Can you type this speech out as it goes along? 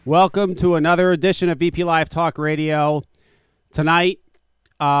Welcome to another edition of VP Live Talk Radio. Tonight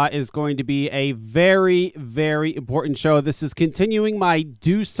is going to be a very, very important show. This is continuing my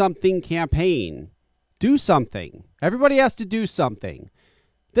Do Something campaign. Do something. Everybody has to do something.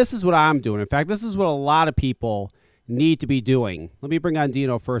 This is what I'm doing. In fact, this is what a lot of people need to be doing. Let me bring on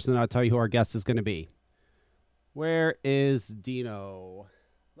Dino first, and then I'll tell you who our guest is going to be. Where is Dino?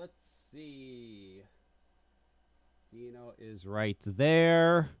 Let's see. Dino is right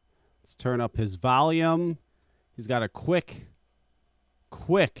there. Let's turn up his volume. He's got a quick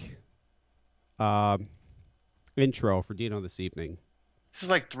intro for Dino this evening. This is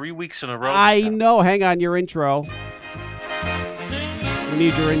like 3 weeks in a row. I know. Hang on, your intro. We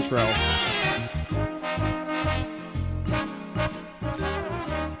need your intro.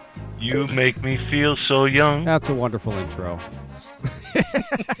 You make me feel so young. That's a wonderful intro.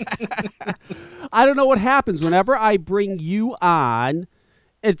 I don't know what happens whenever I bring you on.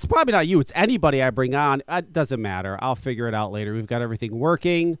 It's probably not you. It's anybody I bring on. It doesn't matter. I'll figure it out later. We've got everything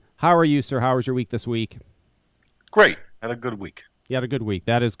working. How are you, sir? How was your week this week? Great. Had a good week. You had a good week.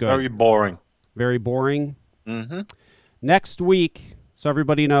 That is good. Very boring. Very boring? Mm-hmm. Next week, so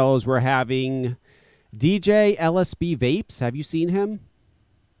everybody knows, we're having DJ LSB Vapes. Have you seen him?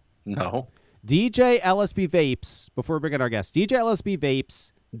 No. DJ LSB Vapes, before we bring in our guest, DJ LSB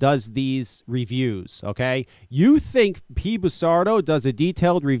Vapes does these reviews, okay? You think P. Busardo does a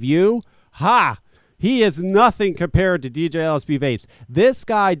detailed review? Ha! He is nothing compared to DJ LSB Vapes. This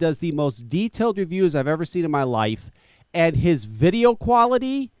guy does the most detailed reviews I've ever seen in my life, and his video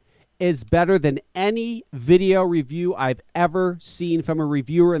quality is better than any video review I've ever seen from a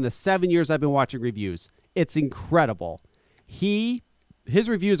reviewer in the 7 years I've been watching reviews. It's incredible. His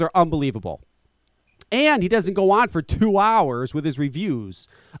reviews are unbelievable. And he doesn't go on for 2 hours with his reviews.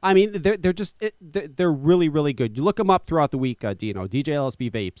 I mean, they're really, really good. You look him up throughout the week, Dino, DJ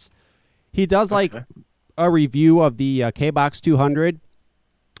LSB Vapes. He does like a review of the K-Box 200.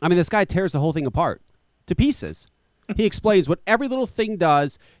 I mean, this guy tears the whole thing apart to pieces. He explains what every little thing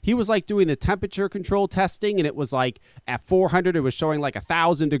does. He was like doing the temperature control testing, and it was like at 400, it was showing like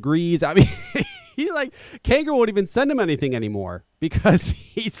 1,000 degrees. I mean, he's like, Kangaroo won't even send him anything anymore because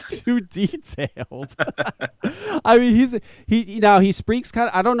he's too detailed. I mean, he speaks kind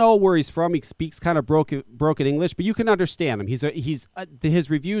of, I don't know where he's from. He speaks kind of broken English, but you can understand him. His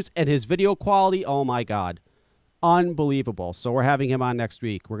reviews and his video quality. Oh my God. Unbelievable. So we're having him on next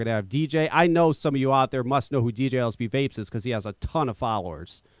week. We're going to have DJ. I know some of you out there must know who DJ LSB Vapes is because he has a ton of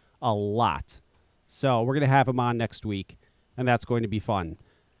followers. A lot. So we're going to have him on next week, and that's going to be fun.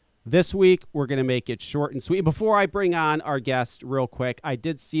 This week, we're going to make it short and sweet. Before I bring on our guest real quick, I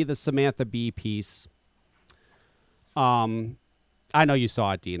did see the Samantha Bee piece. I know you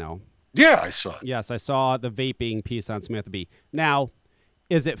saw it, Dino. Yeah, I saw it. Yes, I saw the vaping piece on Samantha Bee. Now,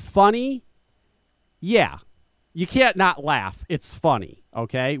 is it funny? Yeah. You can't not laugh. It's funny,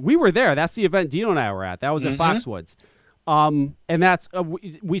 okay? We were there. That's the event Dino and I were at. That was at Foxwoods. And that's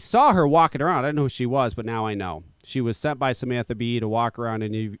we saw her walking around. I didn't know who she was, but now I know. She was sent by Samantha Bee to walk around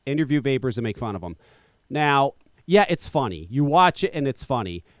and interview vapors and make fun of them. Now, yeah, it's funny. You watch it, and it's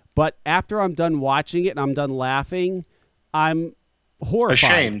funny. But after I'm done watching it and I'm done laughing, I'm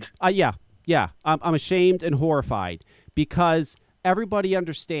horrified. Ashamed. Yeah. I'm ashamed and horrified because everybody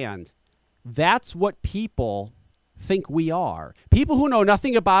understand that's what people think we are. People who know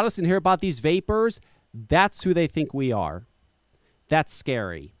nothing about us and hear about these vapors, that's who they think we are. That's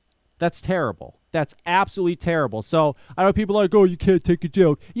scary. That's terrible. That's absolutely terrible. So I know people are like, oh, you can't take a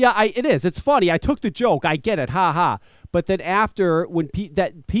joke. Yeah, it is. It's funny. I took the joke. I get it. Ha ha. But then after, when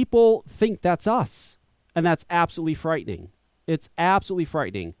people think that's us, and that's absolutely frightening. It's absolutely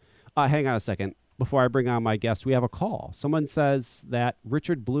frightening. Hang on a second. Before I bring on my guest, we have a call. Someone says that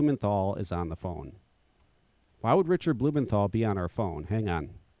Richard Blumenthal is on the phone. Why would Richard Blumenthal be on our phone? Hang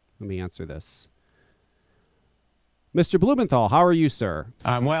on. Let me answer this. Mr. Blumenthal, how are you, sir?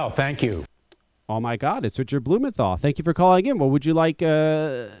 I'm well, thank you. Oh, my God, it's Richard Blumenthal. Thank you for calling in. What would you like?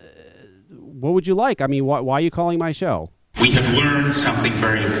 I mean, why are you calling my show? We have learned something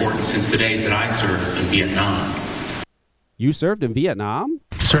very important since the days that I served in Vietnam. You served in Vietnam?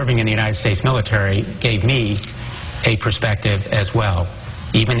 Serving in the United States military gave me a perspective as well,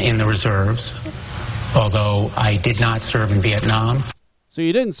 even in the reserves, although I did not serve in Vietnam. So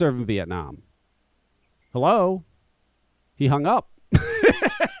you didn't serve in Vietnam? Hello? He hung up.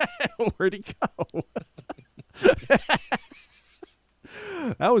 Where'd he go?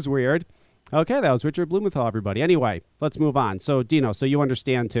 That was weird. Okay, that was Richard Blumenthal, everybody. Anyway, let's move on. So, Dino, so you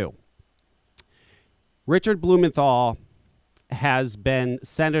understand, too. Richard Blumenthal has been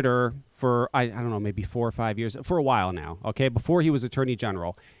senator for, I don't know, maybe 4 or 5 years, for a while now, okay, before he was Attorney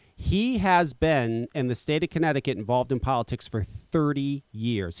General. He has been in the state of Connecticut involved in politics for 30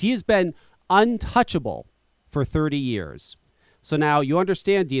 years. He has been untouchable for 30 years. So now you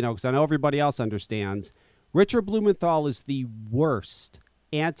understand, Dino, because I know everybody else understands, Richard Blumenthal is the worst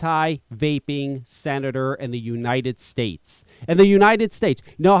anti-vaping senator in the United States. In the United States,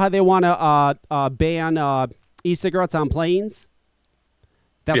 you know how they want to ban e-cigarettes on planes?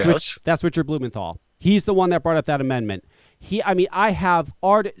 That's Richard Blumenthal. He's the one that brought up that amendment. He has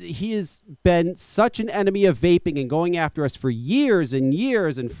been such an enemy of vaping and going after us for years and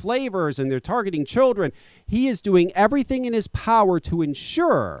years, and flavors, and they're targeting children. He is doing everything in his power to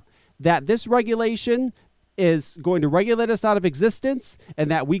ensure that this regulation is going to regulate us out of existence and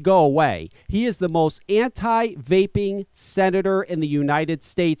that we go away. He is the most anti-vaping senator in the United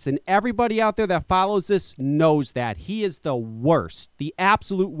States, and everybody out there that follows this knows that. He is the worst, the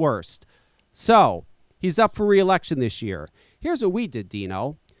absolute worst. So he's up for re-election this year. Here's what we did,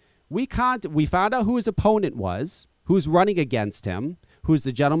 Dino. We found out who his opponent was, who's running against him, who's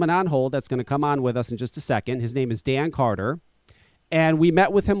the gentleman on hold that's going to come on with us in just a second. His name is Dan Carter. And we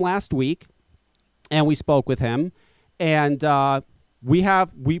met with him last week, and we spoke with him. And we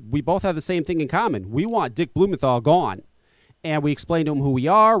both have the same thing in common. We want Dick Blumenthal gone. And we explained to him who we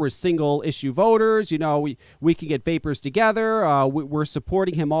are. We're single-issue voters. You know, we can get vapors together. We're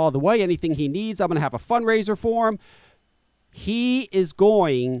supporting him all the way. Anything he needs, I'm going to have a fundraiser for him. He is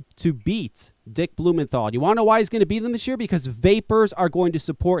going to beat Dick Blumenthal. You want to know why he's going to beat them this year? Because vapors are going to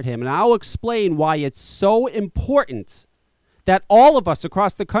support him. And I'll explain why it's so important that all of us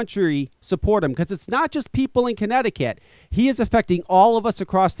across the country support him, because it's not just people in Connecticut. He is affecting all of us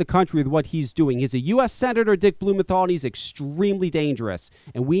across the country with what he's doing. He's a U.S. Senator, Dick Blumenthal, and he's extremely dangerous.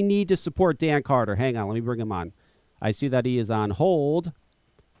 And we need to support Dan Carter. Hang on, let me bring him on. I see that he is on hold.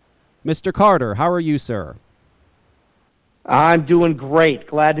 Mr. Carter, how are you, sir? I'm doing great.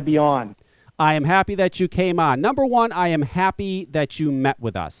 Glad to be on. I am happy that you came on. Number one, I am happy that you met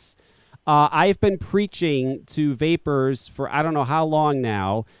with us. I've been preaching to vapors for I don't know how long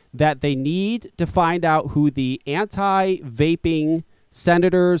now that they need to find out who the anti-vaping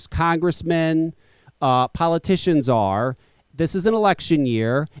senators, congressmen, politicians are. This is an election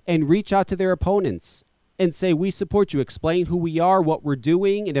year, and reach out to their opponents and say, we support you. Explain who we are, what we're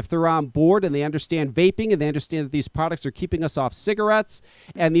doing, and if they're on board and they understand vaping and they understand that these products are keeping us off cigarettes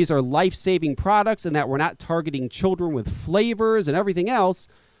and these are life-saving products and that we're not targeting children with flavors and everything else,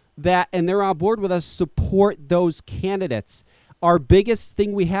 and they're on board with us, support those candidates. Our biggest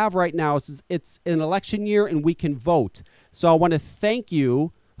thing we have right now is it's an election year and we can vote. So I want to thank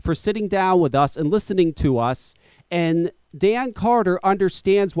you for sitting down with us and listening to us. And Dan Carter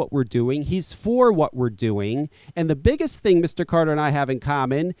understands what we're doing. He's for what we're doing. And the biggest thing Mr. Carter and I have in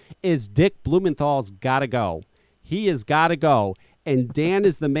common is Dick Blumenthal's got to go. He has got to go. And Dan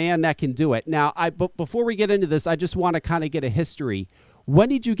is the man that can do it. Now, but before we get into this, I just want to kind of get a history. When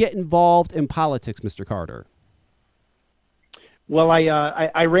did you get involved in politics, Mr. Carter? Well,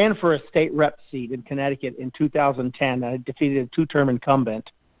 I ran for a state rep seat in Connecticut in 2010. I defeated a two-term incumbent.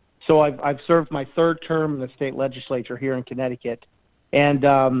 So I've served my third term in the state legislature here in Connecticut, and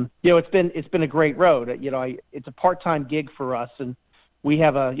it's been a great road. It's a part-time gig for us, and we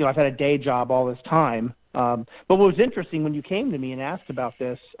have I've had a day job all this time. But what was interesting when you came to me and asked about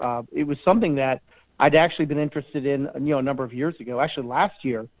this, it was something that I'd actually been interested in, a number of years ago. Actually, last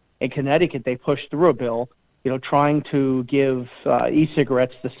year in Connecticut, they pushed through a bill, trying to give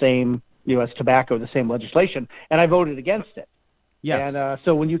e-cigarettes the same, as tobacco, the same legislation, and I voted against it. Yes. And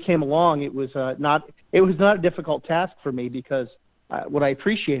so when you came along, it was not a difficult task for me because what I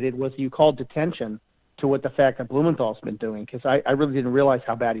appreciated was you called attention to what the fact that Blumenthal's been doing, because I really didn't realize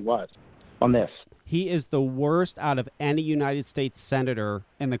how bad he was on this. He is the worst out of any United States senator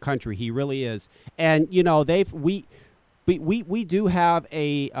in the country. He really is. And, we do have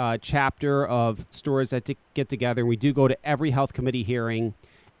a chapter of stores that get together. We do go to every health committee hearing.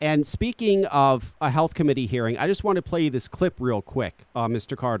 And speaking of a health committee hearing, I just want to play you this clip real quick,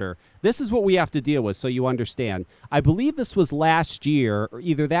 Mr. Carter. This is what we have to deal with so you understand. I believe this was last year, or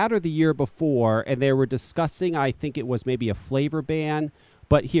either that or the year before, and they were discussing, I think it was maybe a flavor ban.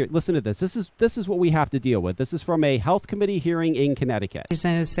 But here, listen to this. This is what we have to deal with. This is from a health committee hearing in Connecticut.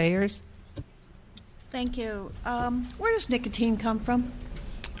 Representative Sayers. Thank you. Where does nicotine come from?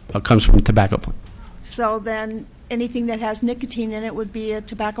 It comes from tobacco plant. So then anything that has nicotine in it would be a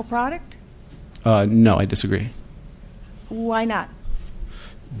tobacco product? No, I disagree. Why not?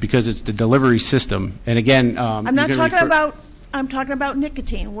 Because it's the delivery system. And again, I'm talking about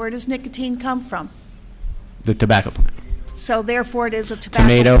nicotine. Where does nicotine come from? The tobacco plant. So therefore, it is a tobacco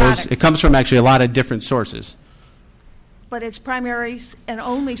tomatoes. product. It comes from actually a lot of different sources. But its primary and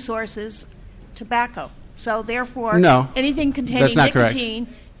only source is tobacco. So therefore, No, anything containing that's not correct. nicotine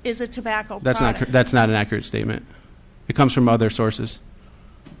is a tobacco That's product. that's not an accurate statement. It comes from other sources.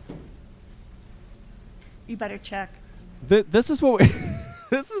 You better check. This is what we,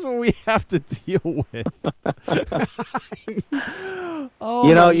 this is what we have to deal with. Oh,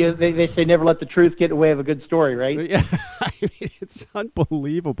 You know, they say never let the truth get in the way of a good story, right? yeah, I mean, it's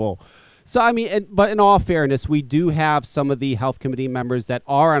unbelievable. So, I mean, but in all fairness, we do have some of the health committee members that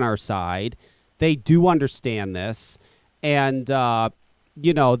are on our side. They do understand this, and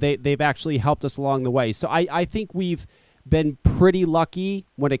you know, they've actually helped us along the way. So I think we've been pretty lucky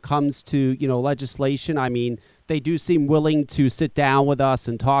when it comes to, you know, legislation. I mean, they do seem willing to sit down with us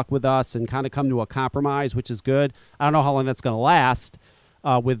and talk with us and kind of come to a compromise, which is good. I don't know how long that's going to last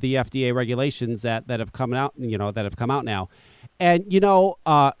with the FDA regulations that have come out, you know, that have come out now. And, you know,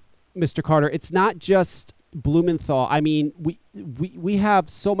 Mr. Carter, it's not just Blumenthal. I mean, we have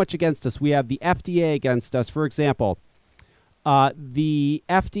so much against us. We have the FDA against us. For example, the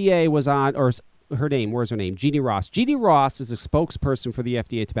FDA was on, or her name, where's her name? Jeannie Ross. Jeannie Ross is a spokesperson for the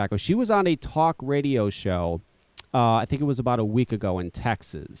FDA tobacco. She was on a talk radio show, I think it was about a week ago in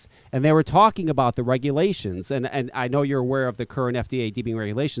Texas, and they were talking about the regulations. And I know you're aware of the current FDA deeming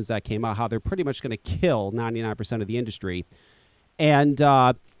regulations that came out, how they're pretty much going to kill 99% of the industry. And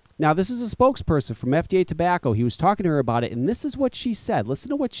now this is a spokesperson from FDA Tobacco. He was talking to her about it, and this is what she said. Listen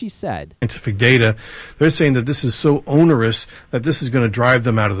to what she said. Scientific data, they're saying that this is so onerous that this is going to drive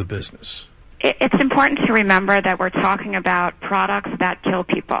them out of the business. It's important to remember that we're talking about products that kill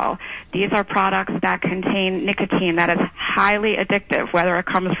people. These are products that contain nicotine that is highly addictive, whether it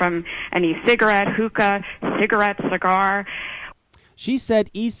comes from an e-cigarette, hookah, cigarette, cigar. She said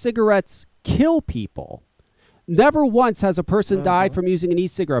e-cigarettes kill people. Never once has a person died from using an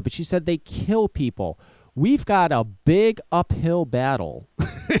e-cigarette, but she said they kill people. We've got a big uphill battle.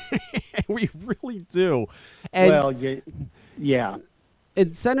 We really do. And, Well, yeah.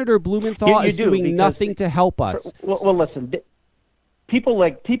 And Senator Blumenthal is doing nothing to help us. Well, listen, people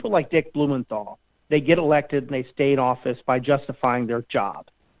like Dick Blumenthal, they get elected and they stay in office by justifying their job.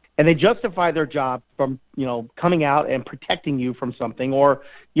 And they justify their job from, you know, coming out and protecting you from something, or,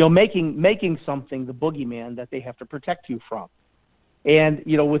 you know, making something the boogeyman that they have to protect you from. And,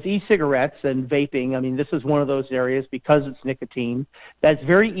 you know, with e-cigarettes and vaping, I mean, this is one of those areas, because it's nicotine, that's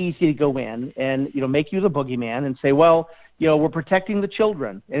very easy to go in and, you know, make you the boogeyman and say, well, you know, we're protecting the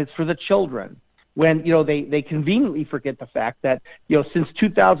children, and it's for the children. When, you know, they conveniently forget the fact that, you know, since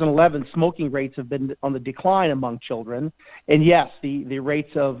 2011, smoking rates have been on the decline among children. And yes, the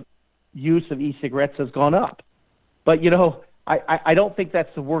rates of use of e-cigarettes has gone up. But, you know, I don't think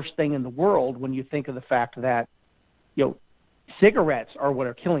that's the worst thing in the world when you think of the fact that, you know, cigarettes are what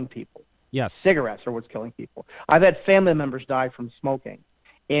are killing people. Yes. Cigarettes are what's killing people. I've had family members die from smoking.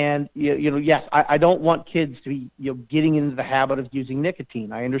 And, you know, yes, I don't want kids to be, you know, getting into the habit of using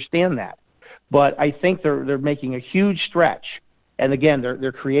nicotine. I understand that. But I think they're making a huge stretch. And again,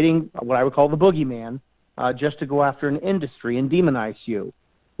 they're creating what I would call the boogeyman, just to go after an industry and demonize you.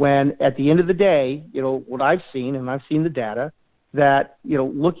 When at the end of the day, you know, what I've seen, and I've seen the data, that, you know,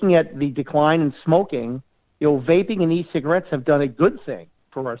 looking at the decline in smoking, you know, vaping and e-cigarettes have done a good thing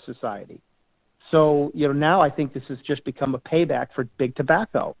for our society. So, you know, now I think this has just become a payback for big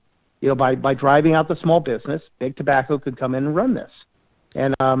tobacco. You know, by driving out the small business, big tobacco could come in and run this.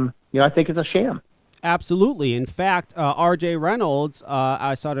 And, you know, I think it's a sham. Absolutely. In fact, R.J. Reynolds,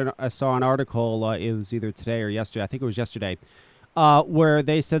 I saw an article, it was either today or yesterday, I think it was yesterday, where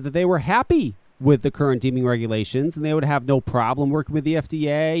they said that they were happy with the current deeming regulations and they would have no problem working with the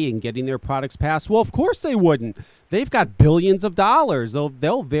FDA and getting their products passed. Well, of course they wouldn't. They've got billions of dollars.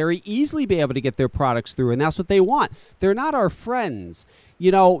 They'll very easily be able to get their products through, and that's what they want. They're not our friends.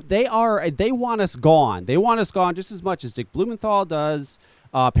 You know, they want us gone. They want us gone just as much as Dick Blumenthal does.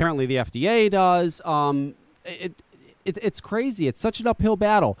 Apparently the FDA does. It's crazy. It's such an uphill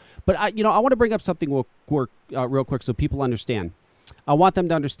battle. But I want to bring up something real quick so people understand. I want them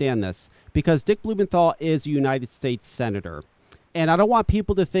to understand this because Dick Blumenthal is a United States Senator. And I don't want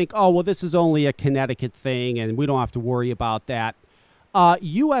people to think, oh, well, this is only a Connecticut thing and we don't have to worry about that.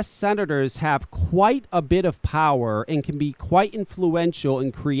 U.S. senators have quite a bit of power and can be quite influential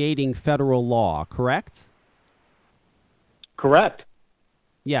in creating federal law, correct? Correct.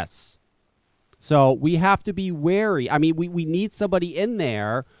 Yes. So we have to be wary. I mean, we need somebody in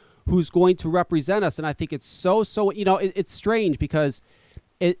there who's going to represent us. And I think it's so, you know, it's strange because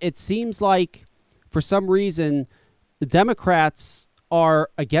it seems like for some reason the Democrats are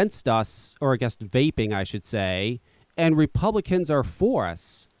against us, or against vaping, I should say. and Republicans are for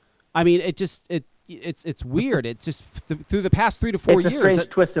us. I mean, it's weird. It's just through the past 3 to 4 years. It's a strange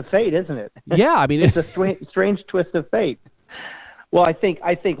twist of fate, isn't it? Yeah, I mean, it's a strange twist of fate. Well, I think.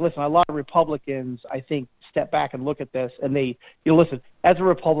 Listen, a lot of Republicans, I think, step back and look at this, and listen. As a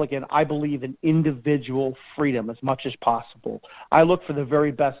Republican, I believe in individual freedom as much as possible. I look for the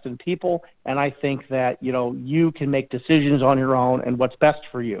very best in people, and I think that you can make decisions on your own and what's best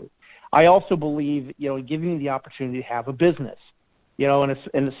for you. I also believe in giving you the opportunity to have a business. And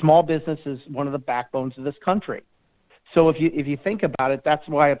a small business is one of the backbones of this country. So if you think about it, that's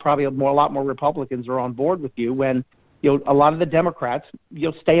why probably a lot more Republicans are on board with you when a lot of the Democrats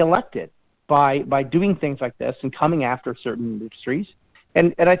stay elected by doing things like this and coming after certain industries.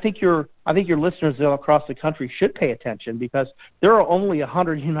 And I think your listeners across the country should pay attention because there are only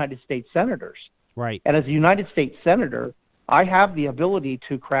 100 United States senators. Right. And as a United States senator, I have the ability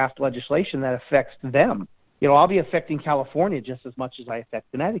to craft legislation that affects them. I'll be affecting California just as much as I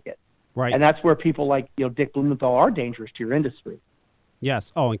affect Connecticut. Right. And that's where people like Dick Blumenthal are dangerous to your industry.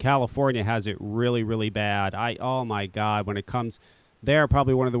 Yes. Oh, and California has it really, really bad. Oh my God, when it comes, they're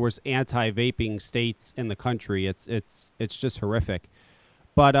probably one of the worst anti-vaping states in the country. It's just horrific.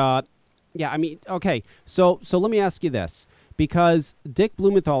 But yeah, I mean, okay. So let me ask you this, because Dick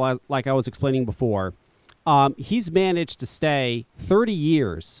Blumenthal, like I was explaining before, he's managed to stay 30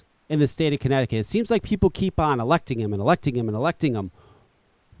 years in the state of Connecticut. It seems like people keep on electing him and electing him and electing him.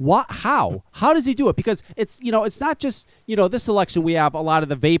 What? How does he do it? Because it's not just this election. We have a lot of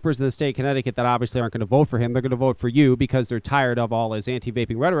the vapors in the state of Connecticut that obviously aren't going to vote for him. They're going to vote for you because they're tired of all his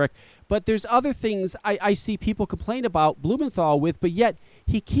anti-vaping rhetoric. But there's other things I see people complain about Blumenthal with, but yet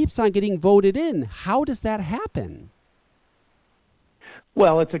he keeps on getting voted in. How does that happen?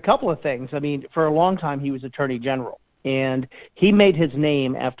 Well, it's a couple of things. I mean, for a long time he was Attorney General, and he made his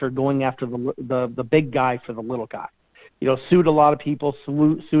name after going after the big guy for the little guy. Sued a lot of people,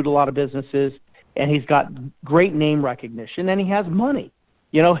 sued a lot of businesses, and he's got great name recognition, and he has money.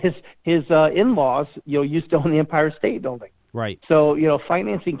 His in-laws, used to own the Empire State Building. Right. So,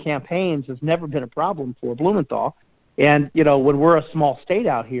 financing campaigns has never been a problem for Blumenthal. And, when we're a small state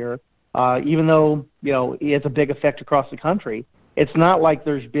out here, even though, it has a big effect across the country, it's not like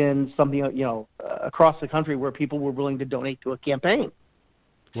there's been something, across the country where people were willing to donate to a campaign.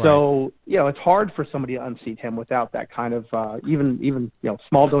 Right. So, it's hard for somebody to unseat him without that kind of even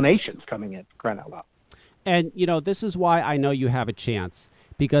small donations coming in, crying out loud. And, this is why I know you have a chance,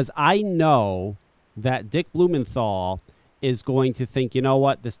 because I know that Dick Blumenthal is going to think, you know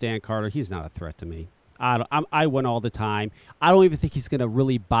what, this Dan Carter, he's not a threat to me. I win all the time. I don't even think he's going to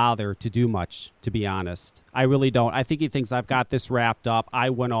really bother to do much, to be honest. I really don't. I think he thinks I've got this wrapped up.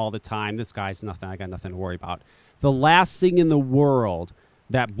 I win all the time. This guy's nothing. I got nothing to worry about. The last thing in the world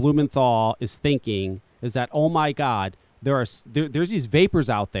that Blumenthal is thinking is that, oh my God, there's these vapors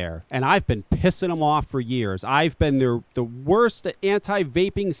out there, and I've been pissing them off for years. I've been the worst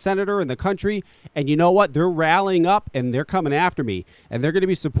anti-vaping senator in the country, and you know what? They're rallying up, and they're coming after me, and they're going to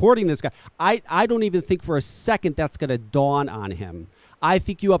be supporting this guy. I don't even think for a second that's going to dawn on him. I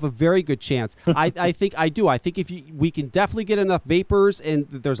think you have a very good chance. I think I do. I think we can definitely get enough vapors, and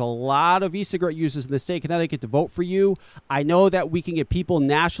there's a lot of e-cigarette users in the state of Connecticut to vote for you. I know that we can get people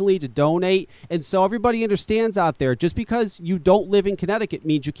nationally to donate, and so everybody understands out there, just because you don't live in Connecticut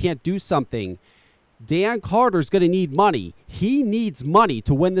means you can't do something. Dan Carter's going to need money. He needs money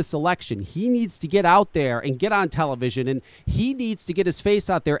to win this election. He needs to get out there and get on television, and he needs to get his face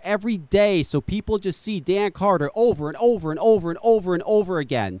out there every day so people just see Dan Carter over and over and over and over and over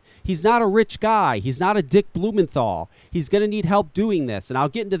again. He's not a rich guy. He's not a Dick Blumenthal. He's going to need help doing this, and I'll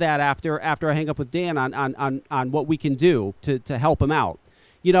get into that after I hang up with Dan on what we can do to help him out.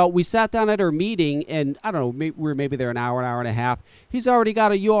 We sat down at our meeting, and I don't know, we were maybe there an hour and a half. He's already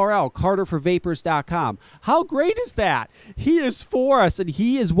got a URL, carterforvapers.com. How great is that? He is for us, and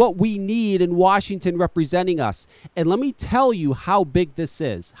he is what we need in Washington representing us. And let me tell you how big this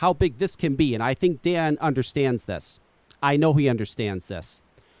is, how big this can be, and I think Dan understands this. I know he understands this.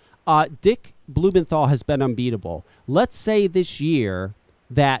 Dick Blumenthal has been unbeatable. Let's say this year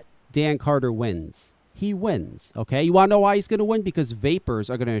that Dan Carter wins. He wins, okay? You want to know why he's going to win? Because vapors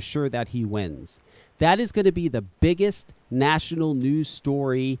are going to assure that he wins. That is going to be the biggest national news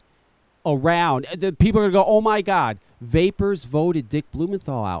story around. The people are going to go, oh, my God, vapors voted Dick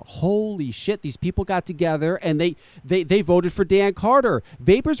Blumenthal out. Holy shit, these people got together, and they voted for Dan Carter.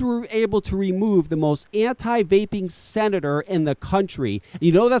 Vapors were able to remove the most anti-vaping senator in the country.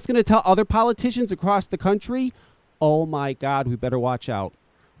 You know that's going to tell other politicians across the country? Oh, my God, we better watch out.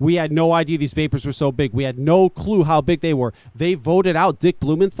 We had no idea these vapors were so big. We had no clue how big they were. They voted out Dick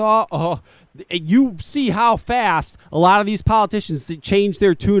Blumenthal. Oh, you see how fast a lot of these politicians change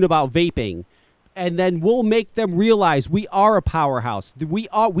their tune about vaping. And then we'll make them realize we are a powerhouse.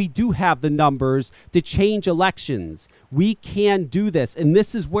 We do have the numbers to change elections. We can do this. And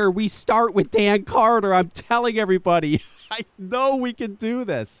this is where we start with Dan Carter. I'm telling everybody, I know we can do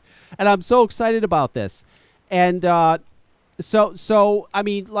this. And I'm so excited about this. And so I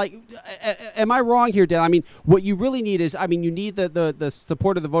mean, like, am I wrong here, Dan? I mean, what you really need is, I mean, you need the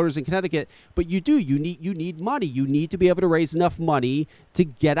support of the voters in Connecticut, but you need money. You need to be able to raise enough money to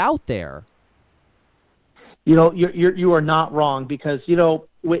get out there. You know, you are not wrong, because, you know,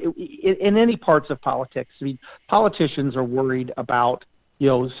 in any parts of politics, I mean, politicians are worried about, you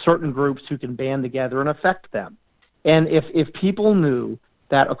know, certain groups who can band together and affect them. And if people knew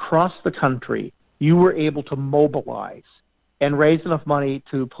that across the country you were able to mobilize and raise enough money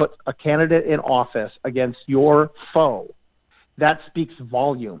to put a candidate in office against your foe, that speaks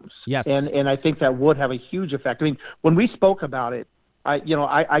volumes. Yes. And I think that would have a huge effect. I mean, when we spoke about it, I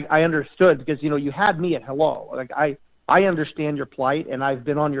understood, because, you know, you had me at hello. Like, I understand your plight, and I've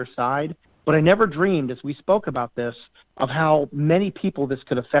been on your side, but I never dreamed, as we spoke about this, of how many people this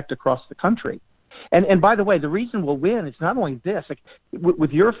could affect across the country. And by the way, the reason we'll win is not only this, like,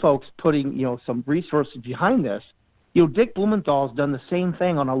 with your folks putting, you know, some resources behind this, you know, Dick Blumenthal's done the same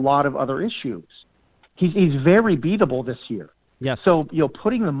thing on a lot of other issues. He's very beatable this year. Yes. So, you know,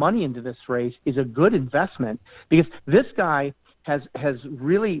 putting the money into this race is a good investment, because this guy has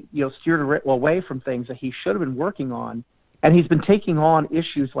really, you know, steered away from things that he should have been working on, and he's been taking on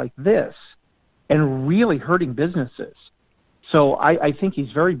issues like this and really hurting businesses. So I think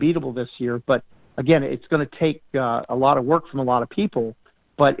he's very beatable this year, but again, it's going to take a lot of work from a lot of people.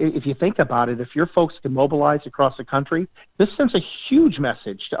 But if you think about it, if your folks can mobilize across the country, this sends a huge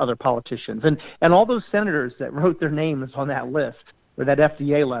message to other politicians, and all those senators that wrote their names on that list or that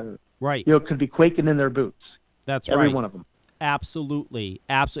FDA letter, right? You know, could be quaking in their boots. That's every right. one of them. Absolutely.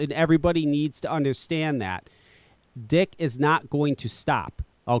 And everybody needs to understand that Dick is not going to stop.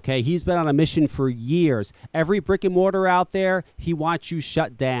 Okay, he's been on a mission for years. Every brick and mortar out there, he wants you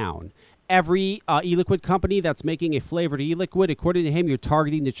shut down. Every e-liquid company that's making a flavored e-liquid, according to him, you're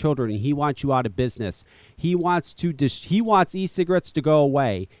targeting the children, and he wants you out of business. He wants e-cigarettes to go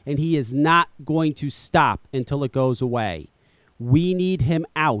away, and he is not going to stop until it goes away. We need him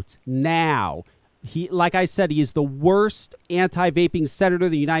out now. Like I said, he is the worst anti-vaping senator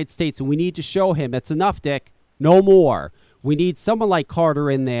in the United States, and we need to show him it's enough, Dick. No more. We need someone like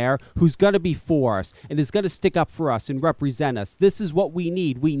Carter in there who's going to be for us and is going to stick up for us and represent us. This is what we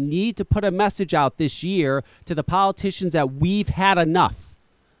need. We need to put a message out this year to the politicians that we've had enough.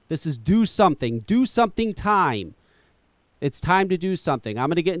 This is do something time. It's time to do something. I'm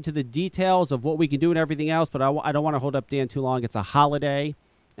going to get into the details of what we can do and everything else, but I don't want to hold up Dan too long. It's a holiday.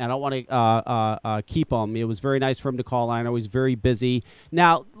 And I don't want to keep him. It was very nice for him to call. I know he's very busy.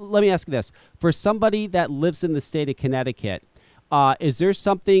 Now, let me ask you this. For somebody that lives in the state of Connecticut, is there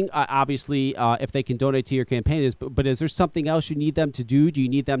something, obviously, if they can donate to your campaign, but is there something else you need them to do? Do you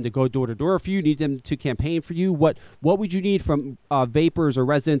need them to go door-to-door for you? Need them to campaign for you? What would you need from vapers or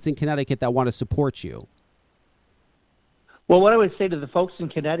residents in Connecticut that want to support you? Well, what I would say to the folks in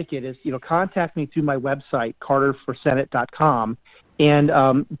Connecticut is, you know, contact me through my website, carterforsenate.com. And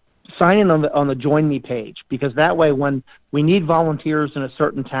sign in on the Join Me page, because that way, when we need volunteers in a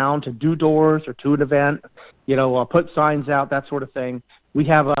certain town to do doors or to an event, you know, put signs out, that sort of thing, we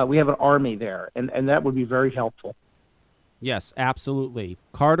have an army there, and that would be very helpful. Yes, absolutely.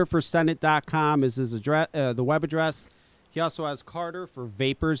 CarterForSenate.com is his address, the web address. He also has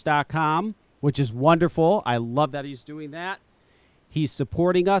CarterForVapers.com, which is wonderful. I love that he's doing that. He's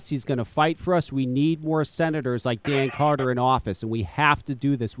supporting us. He's going to fight for us. We need more senators like Dan Carter in office, and we have to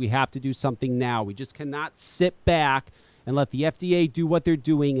do this. We have to do something now. We just cannot sit back and let the FDA do what they're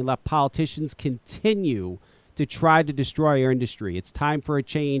doing and let politicians continue to try to destroy our industry. It's time for a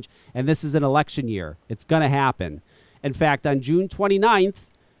change, and this is an election year. It's going to happen. In fact, on June 29th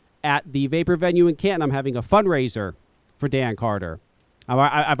at the Vapor Venue in Canton, I'm having a fundraiser for Dan Carter.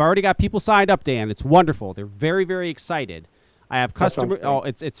 I've already got people signed up, Dan. It's wonderful. They're very, very excited. I have customers. Oh,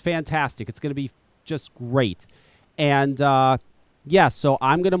 it's fantastic. It's going to be just great. And, so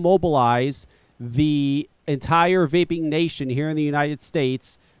I'm going to mobilize the entire vaping nation here in the United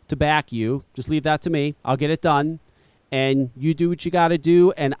States to back you. Just leave that to me. I'll get it done. And you do what you got to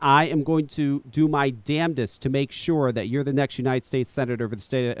do. And I am going to do my damnedest to make sure that you're the next United States Senator for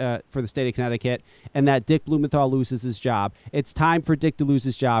the state of Connecticut, and that Dick Blumenthal loses his job. It's time for Dick to lose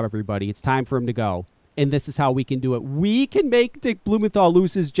his job, everybody. It's time for him to go. And this is how we can do it. We can make Dick Blumenthal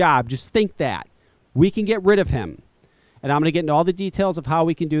lose his job. Just think that. We can get rid of him. And I'm going to get into all the details of how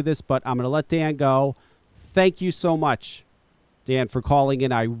we can do this, but I'm going to let Dan go. Thank you so much, Dan, for calling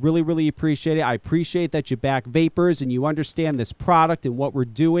in. I really, really appreciate it. I appreciate that you back Vapers and you understand this product and what we're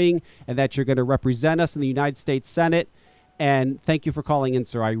doing and that you're going to represent us in the United States Senate. And thank you for calling in,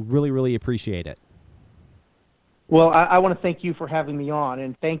 sir. I really, really appreciate it. Well, I want to thank you for having me on,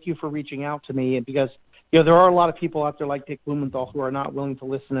 and thank you for reaching out to me. And because there are a lot of people out there like Dick Blumenthal who are not willing to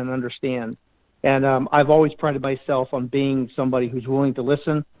listen and understand. And I've always prided myself on being somebody who's willing to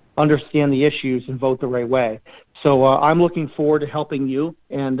listen, understand the issues, and vote the right way. So I'm looking forward to helping you,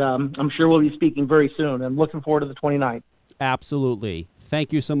 and I'm sure we'll be speaking very soon. I'm looking forward to the 29th. Absolutely.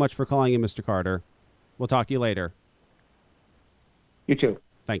 Thank you so much for calling in, Mr. Carter. We'll talk to you later. You too.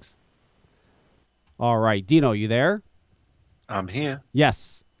 Thanks. All right. Dino, you there? I'm here.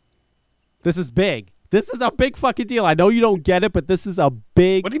 Yes. This is big. This is a big fucking deal. I know you don't get it, but this is a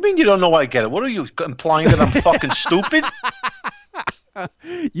big... What do you mean you don't know I get it? What are you implying that I'm fucking stupid?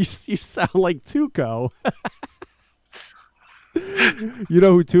 You sound like Tuco. You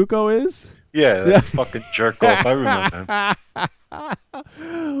know who Tuco is? Yeah, that fucking jerk off. I remember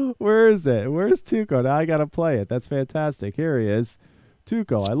him. Where is it? Where's Tuco? Now I got to play it. That's fantastic. Here he is.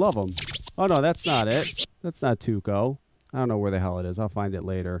 Tuco. I love him. Oh, no, that's not it. That's not Tuco. I don't know where the hell it is. I'll find it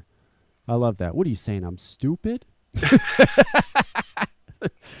later. I love that. What are you saying? I'm stupid?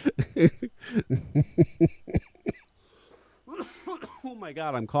 Oh, my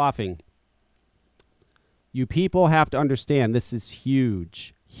God. I'm coughing. You people have to understand this is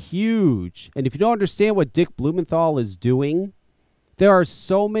huge. Huge. And if you don't understand what Dick Blumenthal is doing, there are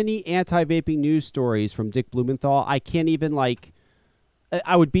so many anti-vaping news stories from Dick Blumenthal. I can't even,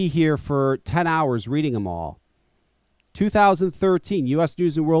 I would be here for 10 hours reading them all. 2013, U.S.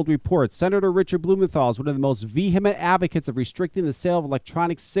 News & World Report. Senator Richard Blumenthal is one of the most vehement advocates of restricting the sale of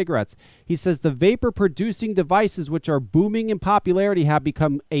electronic cigarettes. He says the vapor-producing devices, which are booming in popularity, have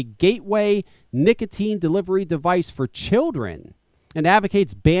become a gateway nicotine delivery device for children and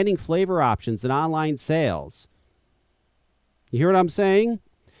advocates banning flavor options in online sales. You hear what I'm saying?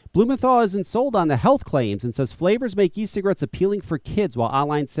 Blumenthal isn't sold on the health claims and says flavors make e-cigarettes appealing for kids while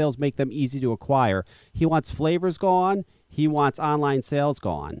online sales make them easy to acquire. He wants flavors gone. He wants online sales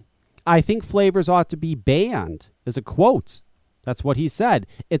gone. I think flavors ought to be banned, is a quote. That's what he said.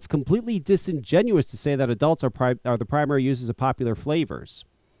 It's completely disingenuous to say that adults are the primary users of popular flavors.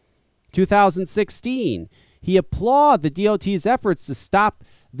 2016, he applauded the DOT's efforts to stop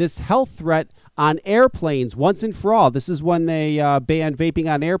this health threat on airplanes once and for all. This is when they banned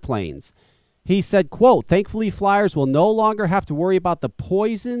vaping on airplanes. He said, quote, thankfully flyers will no longer have to worry about the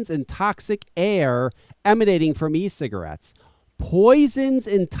poisons and toxic air emanating from e-cigarettes. Poisons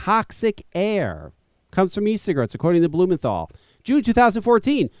and toxic air comes from e-cigarettes, according to Blumenthal. June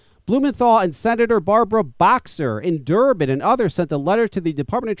 2014, Blumenthal and Senator Barbara Boxer in Durban and others sent a letter to the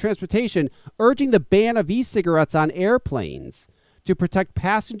Department of Transportation urging the ban of e-cigarettes on airplanes to protect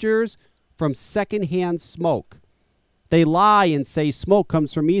passengers from secondhand smoke. They lie and say smoke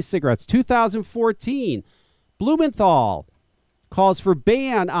comes from e-cigarettes. 2014, Blumenthal calls for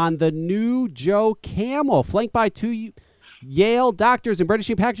ban on the new Joe Camel, flanked by two Yale doctors and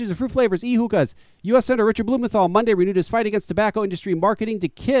brandishing packages of fruit flavors, e-hookahs. U.S. Senator Richard Blumenthal Monday renewed his fight against tobacco industry marketing to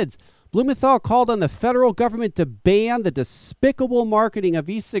kids. Blumenthal called on the federal government to ban the despicable marketing of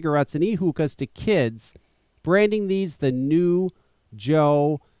e-cigarettes and e-hookahs to kids, branding these the new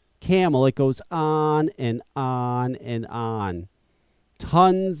Joe Camel. It goes on and on and on.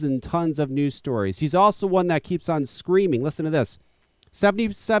 Tons and tons of news stories. He's also one that keeps on screaming. Listen to this.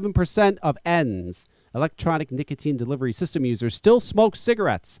 77% of ENDS, electronic nicotine delivery system users, still smoke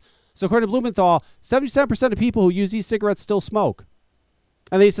cigarettes. So according to Blumenthal, 77% of people who use e-cigarettes still smoke.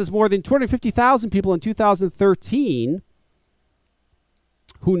 And then he says more than 250,000 people in 2013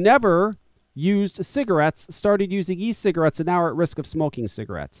 who never used cigarettes started using e-cigarettes and now are at risk of smoking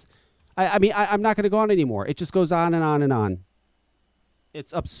cigarettes. I'm not going to go on anymore. It just goes on and on and on.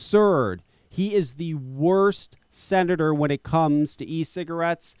 It's absurd. He is the worst senator when it comes to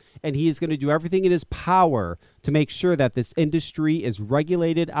e-cigarettes, and he is going to do everything in his power to make sure that this industry is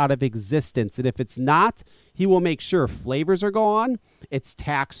regulated out of existence. And if it's not, he will make sure flavors are gone. It's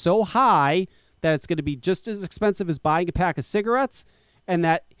taxed so high that it's going to be just as expensive as buying a pack of cigarettes, and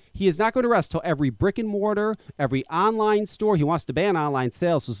that he is not going to rest till every brick and mortar, every online store. He wants to ban online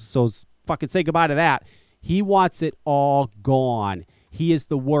sales, so fucking say goodbye to that. He wants it all gone. He is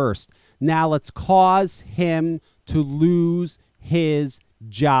the worst. Now let's cause him to lose his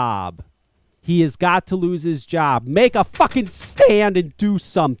job. He has got to lose his job. Make a fucking stand and do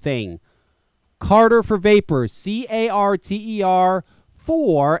something. Carter for Vapers, CARTER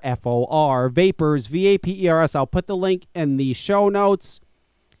for FOR, Vapers, VAPERS. I'll put the link in the show notes.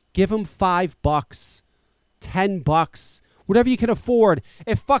 Give him $5, $10, whatever you can afford.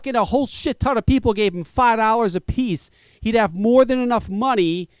 If fucking a whole shit ton of people gave him $5 a piece, he'd have more than enough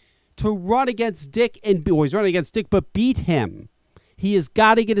money to run against Dick he's running against Dick, but beat him. He has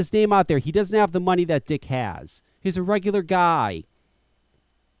got to get his name out there. He doesn't have the money that Dick has. He's a regular guy.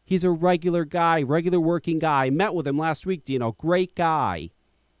 Regular working guy. I met with him last week, Dino. Great guy.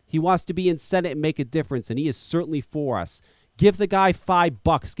 He wants to be in Senate and make a difference, and he is certainly for us. Give the guy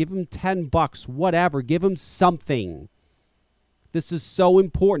 $5. Give him $10, whatever. Give him something. This is so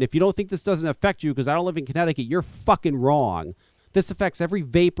important. If you don't think this doesn't affect you because I don't live in Connecticut, you're fucking wrong. This affects every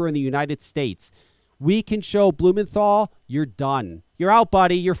vapor in the United States. We can show Blumenthal, you're done. You're out,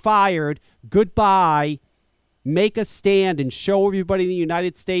 buddy. You're fired. Goodbye. Make a stand and show everybody in the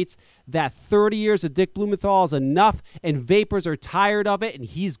United States that 30 years of Dick Blumenthal is enough and vapors are tired of it and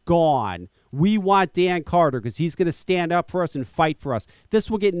he's gone. We want Dan Carter because he's going to stand up for us and fight for us.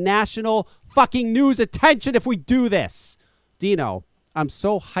 This will get national fucking news attention if we do this. Dino, I'm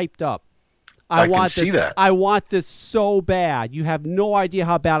so hyped up. I want can see that. I want this so bad. You have no idea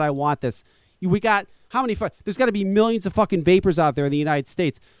how bad I want this. We got how many? There's got to be millions of fucking vapors out there in the United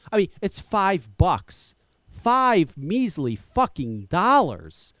States. I mean, it's $5. $5 measly fucking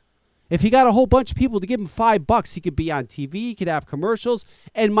dollars. If he got a whole bunch of people to give him $5, he could be on TV. He could have commercials.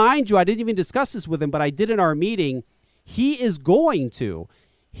 And mind you, I didn't even discuss this with him, but I did in our meeting. He is going to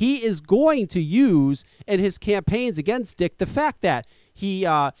use in his campaigns against Dick the fact that he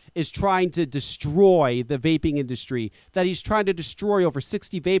is trying to destroy the vaping industry, that he's trying to destroy over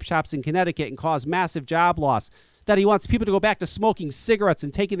 60 vape shops in Connecticut and cause massive job loss, that he wants people to go back to smoking cigarettes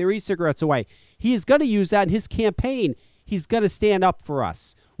and taking their e-cigarettes away. He is going to use that in his campaign. He's going to stand up for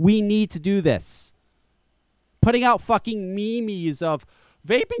us. We need to do this. Putting out fucking memes of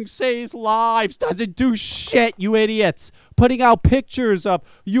vaping saves lives doesn't do shit, you idiots. Putting out pictures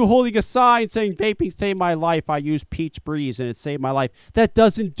of you holding a sign saying vaping saved my life. I use Peach Breeze and it saved my life. That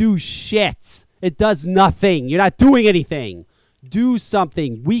doesn't do shit. It does nothing. You're not doing anything. Do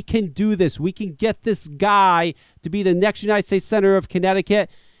something. We can do this. We can get this guy to be the next United States Senator of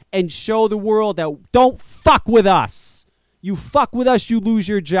Connecticut and show the world that don't fuck with us. You fuck with us, you lose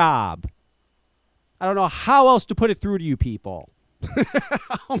your job. I don't know how else to put it through to you people.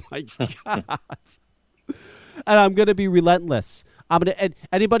 Oh, my God. And I'm going to be relentless. And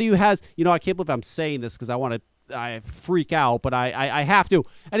anybody who has, I can't believe I'm saying this because I freak out, but I have to.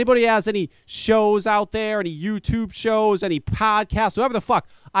 Anybody has any shows out there, any YouTube shows, any podcasts, whatever the fuck,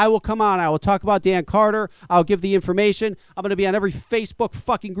 I will come on. I will talk about Dan Carter. I'll give the information. I'm going to be on every Facebook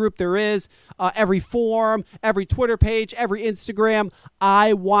fucking group there is, every forum, every Twitter page, every Instagram.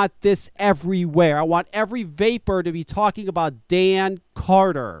 I want this everywhere. I want every vapor to be talking about Dan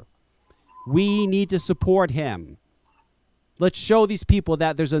Carter. We need to support him. Let's show these people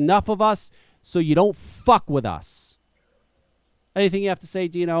that there's enough of us so you don't fuck with us. Anything you have to say,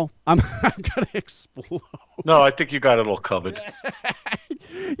 Dino? I'm going to explode. No, I think you got it all covered.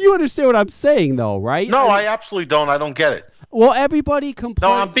 You understand what I'm saying, though, right? No, I absolutely don't. I don't get it. Well, everybody complains.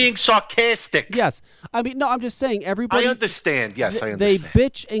 No, I'm being sarcastic. Yes. I mean, no, I'm just saying everybody. I understand. Yes, I understand. They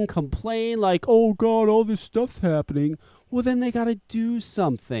bitch and complain like, oh, God, all this stuff's happening. Well, then they got to do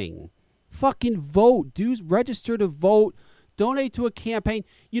something. Fucking vote. Register to vote. Donate to a campaign.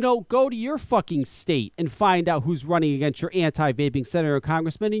 Go to your fucking state and find out who's running against your anti-vaping senator or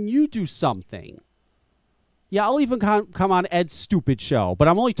congressman, and you do something. Yeah, I'll even come on Ed's stupid show, but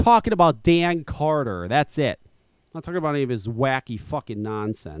I'm only talking about Dan Carter. That's it. I'm not talking about any of his wacky fucking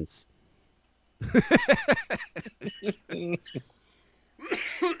nonsense.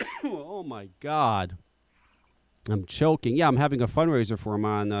 Oh, my God. I'm choking. Yeah, I'm having a fundraiser for him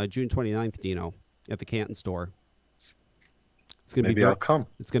on June 29th, Dino, at the Canton store. It's gonna Maybe I'll come.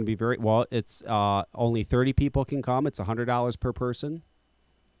 It's going to be very well. It's only 30 people can come. It's $100 per person.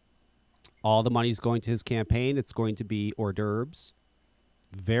 All the money's going to his campaign. It's going to be hors d'oeuvres,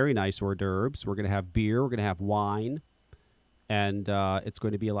 very nice hors d'oeuvres. We're going to have beer. We're going to have wine, and it's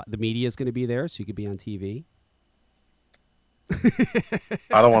going to be a lot. The media is going to be there, so you could be on TV.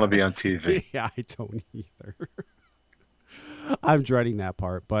 I don't want to be on TV. Yeah, I don't either. I'm dreading that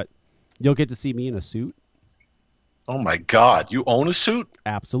part, but you'll get to see me in a suit. Oh, my God. You own a suit?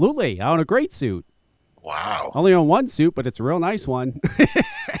 Absolutely. I own a great suit. Wow. I only own one suit, but it's a real nice one.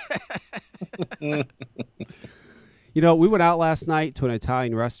 We went out last night to an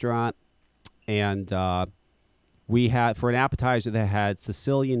Italian restaurant, and we had, for an appetizer, they had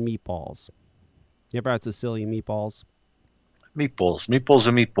Sicilian meatballs. You ever had Sicilian meatballs? Meatballs. Meatballs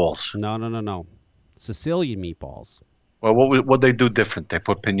are meatballs. No. Sicilian meatballs. Well, what they do different? They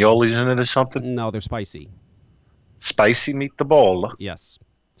put pinoles in it or something? No, they're spicy. Spicy meatball. Yes.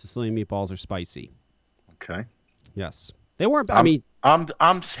 Sicilian meatballs are spicy. Okay. Yes. They weren't, I mean, I'm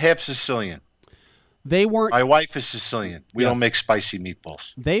half Sicilian. they weren't, My wife is Sicilian. We Yes. don't make spicy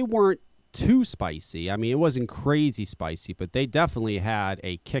meatballs. they weren't too spicy. I mean, it wasn't crazy spicy, but they definitely had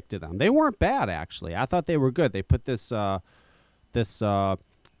a kick to them. They weren't bad, actually. I thought they were good. They put this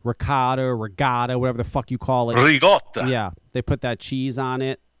ricotta, whatever the fuck you call it. Ricotta. Yeah, they put that cheese on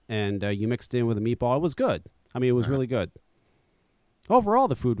it, and you mixed it in with a meatball. It was good. I mean, it was really good. Overall,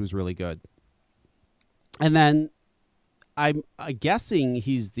 the food was really good. And then I'm guessing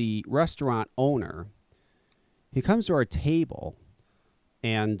he's the restaurant owner. He comes to our table,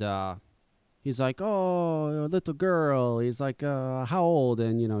 and he's like, "Oh, little girl." He's like, "How old?"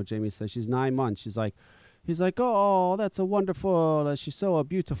 And Jamie says she's 9 months. He's like, "Oh, that's a wonderful. She's so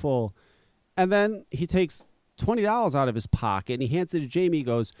beautiful." And then he takes $20 out of his pocket and he hands it to Jamie. He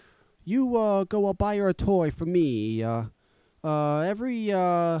goes, "You go buy her a toy for me. Every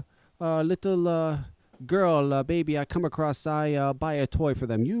little girl, baby I come across, I buy a toy for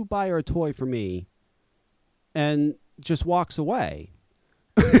them. You buy her a toy for me." And just walks away.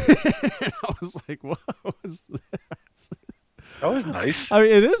 And I was like, "What was that?" That was nice. I mean,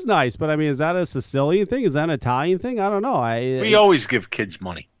 it is nice, but I mean, is that a Sicilian thing? Is that an Italian thing? I don't know. We always give kids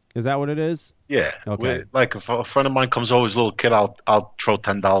money. Is that what it is? Yeah. Okay. Like if a friend of mine comes over, his little kid, I'll throw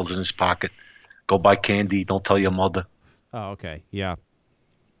 $10 in his pocket. Go buy candy. Don't tell your mother. Oh, okay. Yeah.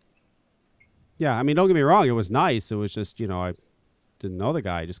 Yeah, I mean, don't get me wrong. It was nice. It was just, I didn't know the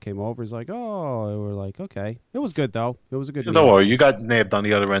guy. He just came over. He's like, "Oh," and we're like, "Okay." It was good, though. It was a good Don't meal. worry, you got nabbed on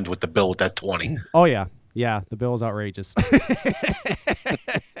the other end with the bill with that 20. Oh, yeah. Yeah, the bill is outrageous.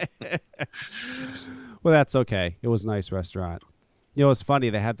 Well, that's okay. It was a nice restaurant. It's funny.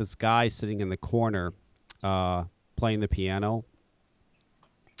 They had this guy sitting in the corner playing the piano,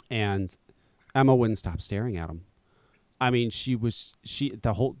 and Emma wouldn't stop staring at him. I mean,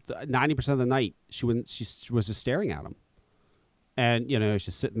 the whole 90% of the night she was just staring at him. And, she's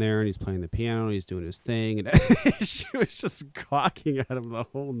just sitting there and he's playing the piano and he's doing his thing. And she was just gawking at him the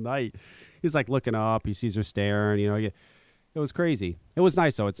whole night. He's like looking up. He sees her staring, It was crazy. It was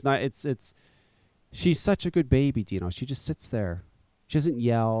nice, though. It's not, she's such a good baby, She just sits there. She doesn't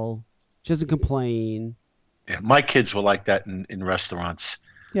yell. She doesn't complain. Yeah, my kids were like that in restaurants.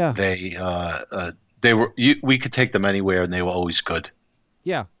 Yeah. We could take them anywhere and they were always good.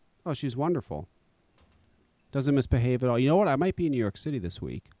 Yeah. Oh, she's wonderful. Doesn't misbehave at all. You know what? I might be in New York City this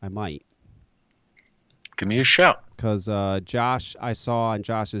week. I might. Give me a shout. Because Josh, I saw, and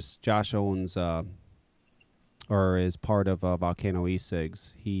Josh owns, or is part of Volcano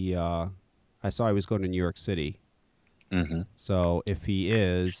E-Cigs. I saw he was going to New York City. Mm-hmm. So if he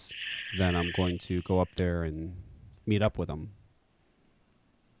is, then I'm going to go up there and meet up with him.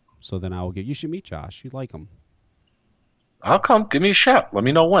 So then you should meet Josh. You'd like him. I'll come. Give me a shout. Let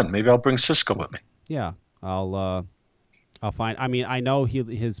me know when. Maybe I'll bring Cisco with me. Yeah. I'll find. I mean, I know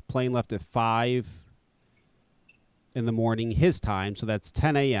his plane left at 5 in the morning his time, so that's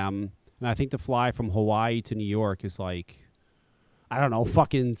 10 a.m. And I think to fly from Hawaii to New York is like, I don't know,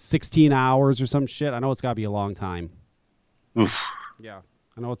 fucking 16 hours or some shit. I know it's got to be a long time. Oof. Yeah,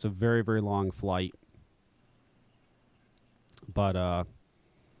 I know it's a very, very long flight, but I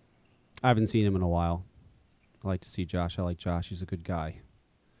haven't seen him in a while. I like to see Josh. I like Josh. He's a good guy.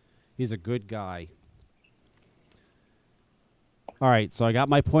 He's a good guy. All right, so I got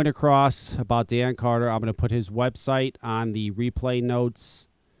my point across about Dan Carter. I'm going to put his website on the replay notes.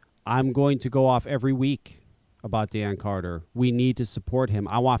 I'm going to go off every week about Dan Carter. We need to support him.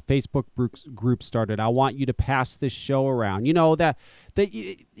 I want Facebook groups started. I want you to pass this show around. That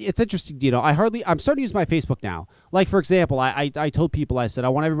it's interesting, I'm starting to use my Facebook now. Like, for example, I told people, I said, I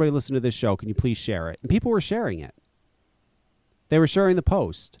want everybody to listen to this show. Can you please share it? And people were sharing it. They were sharing the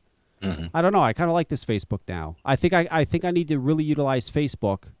post. Mm-hmm. I don't know. I kind of like this Facebook now. I think I need to really utilize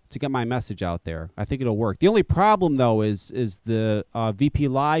Facebook to get my message out there. I think it'll work. The only problem, though, is the VP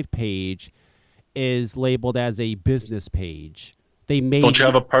Live page is labeled as a business page. Don't you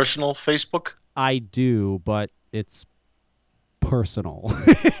have a personal Facebook? I do, but it's personal.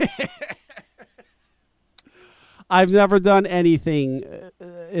 I've never done anything.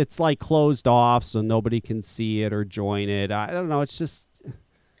 It's like closed off so nobody can see it or join it. I don't know. It's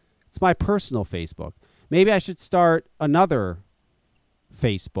my personal Facebook. Maybe I should start another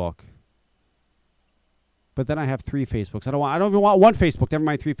Facebook. But then I have 3 Facebooks. I don't even want one Facebook. Never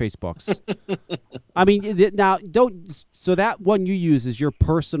mind 3 Facebooks. I mean, now so that one you use is your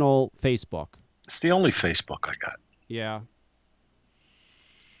personal Facebook. It's the only Facebook I got. Yeah.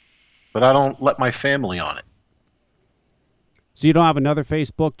 but I don't let my family on it. So you don't have another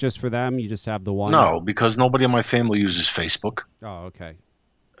Facebook just for them? You just have the one? No, because nobody in my family uses Facebook. Oh, okay.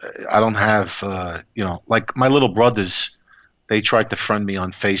 I don't have, like my little brothers, they tried to friend me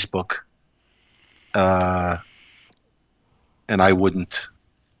on Facebook, and I wouldn't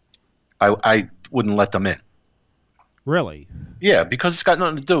let them in. Really? Yeah, because it's got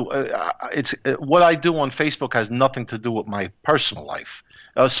nothing to do. What I do on Facebook has nothing to do with my personal life,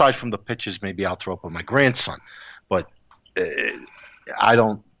 aside from the pictures maybe I'll throw up with my grandson. But I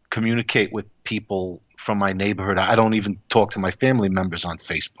don't communicate with people from my neighborhood. I don't even talk to my family members on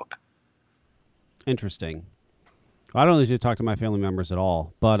Facebook. Interesting. I don't usually talk to my family members at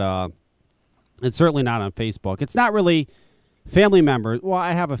all, but it's certainly not on Facebook. It's not really family members. Well,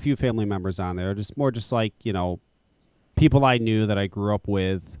 I have a few family members on there. Just more just like, people I knew that I grew up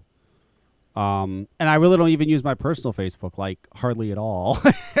with. And I really don't even use my personal Facebook, like hardly at all.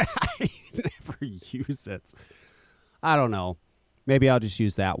 I never use it. I don't know. Maybe I'll just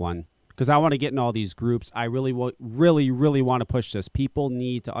use that one because I want to get in all these groups. I really want to push this. People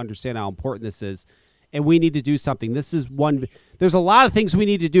need to understand how important this is, and we need to do something. This is one. There's a lot of things we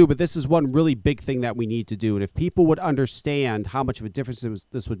need to do, but this is one really big thing that we need to do. And if people would understand how much of a difference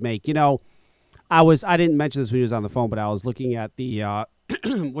this would make, I didn't mention this when he was on the phone, but I was looking at the,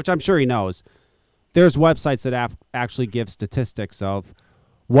 which I'm sure he knows. There's websites that actually give statistics of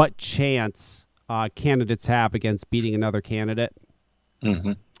what chance candidates have against beating another candidate.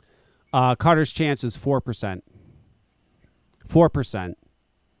 Mm-hmm. Carter's chance is 4%. 4%.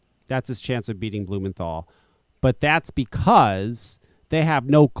 That's his chance of beating Blumenthal. But that's because they have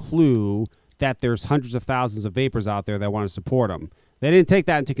no clue that there's hundreds of thousands of vapors out there that want to support him. They didn't take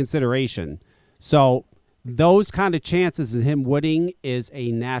that into consideration. So those kind of chances of him winning is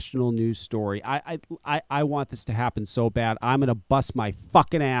a national news story. I want this to happen so bad. I'm going to bust my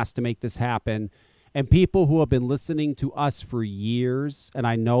fucking ass to make this happen. And people who have been listening to us for years, and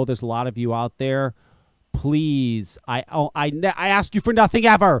I know there's a lot of you out there, please, I ask you for nothing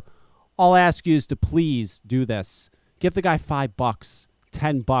ever. All I ask you is to please do this. Give the guy $5, $10,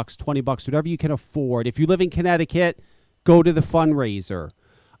 $20, whatever you can afford. If you live in Connecticut, go to the fundraiser.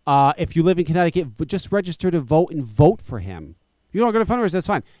 If you live in Connecticut, just register to vote and vote for him. If you don't go to fundraiser, that's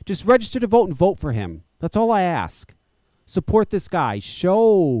fine. Just register to vote and vote for him. That's all I ask. Support this guy.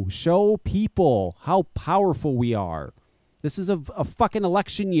 Show people how powerful we are. This is a fucking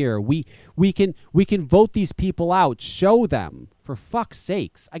election year. We can vote these people out. Show them. For fuck's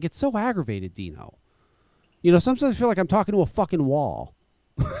sakes. I get so aggravated, Dino. Sometimes I feel like I'm talking to a fucking wall.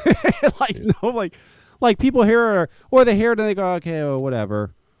 Like people hear it or they hear it and they go, okay, well,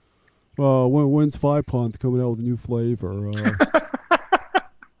 whatever. When's 5-Pont coming out with a new flavor?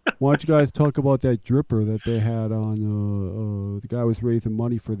 Why don't you guys talk about that dripper that they had on, the guy was raising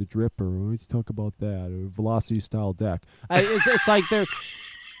money for the dripper. Why don't you talk about that? A velocity-style deck. It's like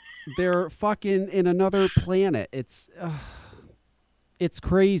they're fucking in another planet. It's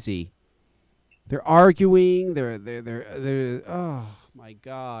crazy. They're arguing. They're oh, my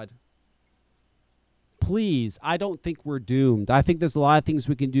God. Please, I don't think we're doomed. I think there's a lot of things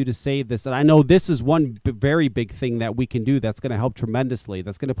we can do to save this. And I know this is one very big thing that we can do that's going to help tremendously.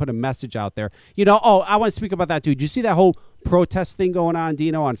 That's going to put a message out there. I want to speak about that, too. Did you see that whole protest thing going on,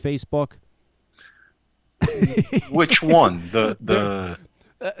 Dino, on Facebook? Which one? The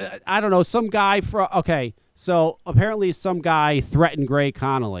I don't know. Some guy okay, so apparently some guy threatened Gray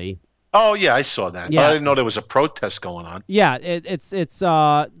Connolly. Oh, yeah, I saw that. Yeah. But I didn't know there was a protest going on. Yeah, it's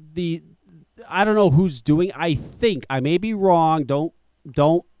the... I don't know who's doing. I think I may be wrong. Don't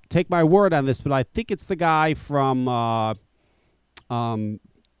take my word on this, but I think it's the guy from AV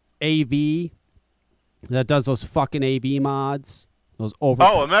that does those fucking AV mods. Those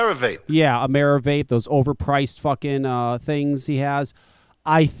Amerivape. Yeah, Amerivape. Those overpriced fucking things he has.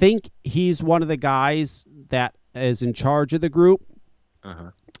 I think he's one of the guys that is in charge of the group,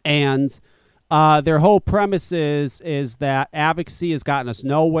 and their whole premise is that advocacy has gotten us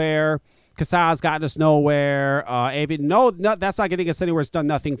nowhere. Casa's gotten us nowhere. No, that's not getting us anywhere. It's done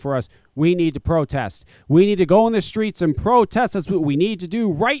nothing for us. We need to protest. We need to go in the streets and protest. That's what we need to do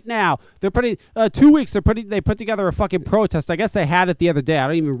right now. They're putting 2 weeks. They put together a fucking protest. I guess they had it the other day. I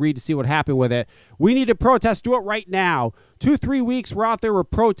don't even read to see what happened with it. We need to protest. Do it right now. 2-3 weeks. We're out there. We're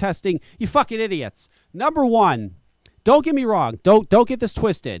protesting. You fucking idiots. Number one, don't get me wrong. Don't get this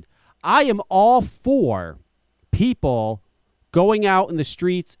twisted. I am all for people going out in the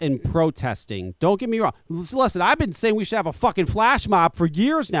streets and protesting. Don't get me wrong. Listen, I've been saying we should have a fucking flash mob for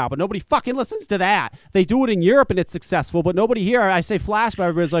years now, but nobody fucking listens to that. They do it in Europe and it's successful, but nobody here, I say flash mob,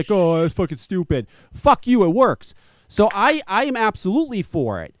 everybody's like, oh, that's fucking stupid. Fuck you, it works. So I am absolutely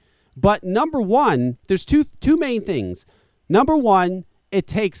for it. But number one, there's two main things. Number one, it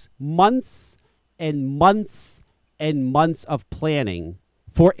takes months and months and months of planning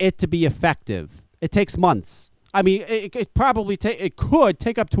for it to be effective. It takes months. I mean, it could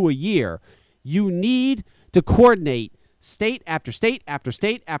take up to a year. You need to coordinate state after state after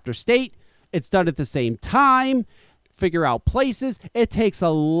state after state. It's done at the same time. Figure out places. It takes a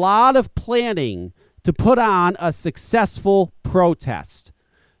lot of planning to put on a successful protest.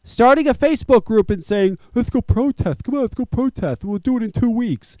 Starting a Facebook group and saying, let's go protest. Come on, let's go protest. We'll do it in 2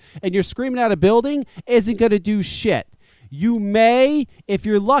 weeks. And you're screaming at a building isn't going to do shit. You may, if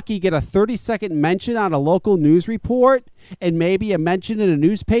you're lucky, get a 30-second mention on a local news report and maybe a mention in a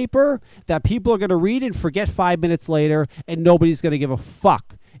newspaper that people are going to read and forget 5 minutes later, and nobody's going to give a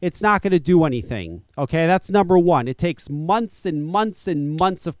fuck. It's not going to do anything. Okay, that's number one. It takes months and months and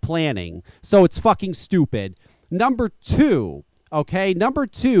months of planning. So it's fucking stupid. Number two,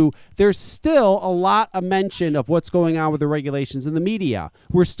 there's still a lot of mention of what's going on with the regulations in the media.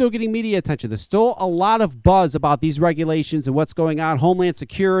 We're still getting media attention. There's still a lot of buzz about these regulations and what's going on. Homeland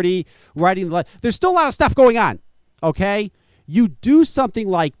Security, there's still a lot of stuff going on. Okay? You do something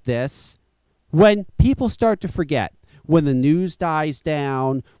like this when people start to forget. When the news dies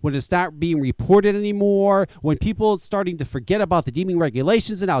down, when it's not being reported anymore, when people are starting to forget about the deeming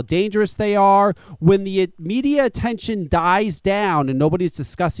regulations and how dangerous they are, when the media attention dies down and nobody's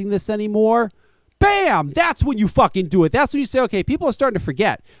discussing this anymore, bam, that's when you fucking do it. That's when you say, okay, people are starting to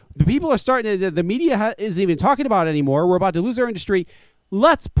forget. The media isn't even talking about it anymore. We're about to lose our industry.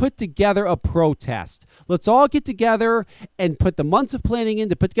 Let's put together a protest. Let's all get together and put the months of planning in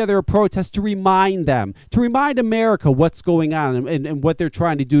to put together a protest to remind them, to remind America what's going on and what they're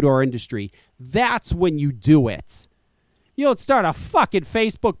trying to do to our industry. That's when you do it. You don't start a fucking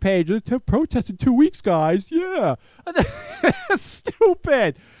Facebook page. Let's have protest in 2 weeks, guys. Yeah. It's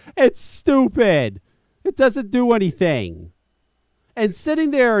stupid. It's stupid. It doesn't do anything. And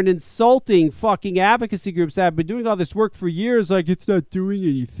sitting there and insulting fucking advocacy groups that have been doing all this work for years like it's not doing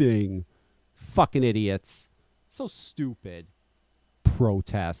anything. Fucking idiots. So stupid.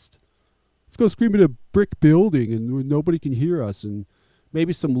 Protest. Let's go scream at a brick building and nobody can hear us, and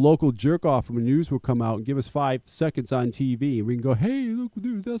maybe some local jerk off from the news will come out and give us 5 seconds on TV, and we can go, hey, look,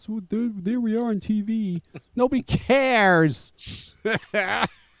 dude, that's what, there we are on TV. Nobody cares.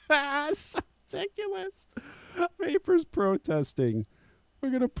 So ridiculous. Vapers protesting. We're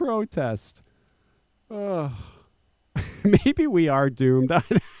going to protest. Oh. Maybe we are doomed. I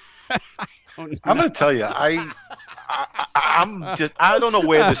don't know. I'm going to tell you, I don't know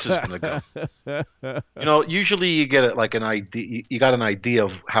where this is going to go. You know, usually you get an idea. You got an idea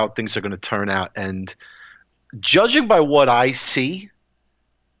of how things are going to turn out, and judging by what I see,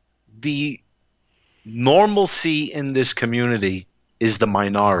 the normalcy in this community is the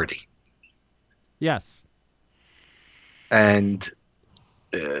minority. Yes. And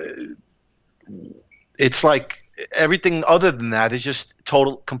it's like everything other than that is just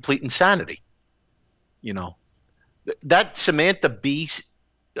total, complete insanity. You know, that Samantha Bee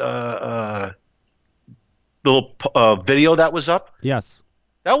little video that was up. Yes.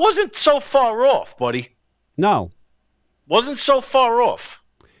 That wasn't so far off, buddy. No. Wasn't so far off.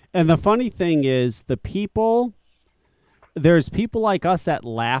 And the funny thing is, there's people like us that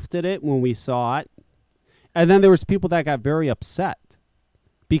laughed at it when we saw it. And then there was people that got very upset,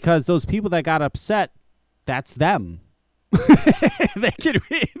 because those people that got upset, that's them. They can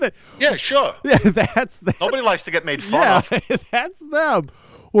yeah, sure. Yeah, that's nobody likes to get made fun of. That's them.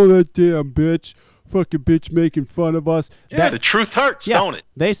 Oh, that damn bitch. Fucking bitch making fun of us. Yeah, the truth hurts, don't it?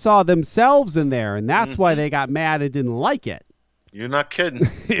 They saw themselves in there, and that's why they got mad and didn't like it. You're not kidding.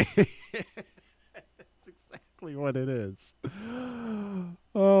 That's exactly what it is.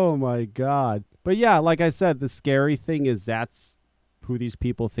 Oh, my God. But yeah, like I said, the scary thing is that's who these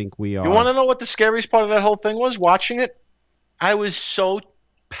people think we are. You want to know what the scariest part of that whole thing was? Watching it, I was so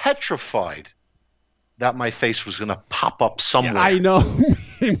petrified that my face was going to pop up somewhere. Yeah, I know.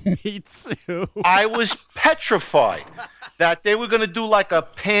 Me too. I was petrified that they were going to do like a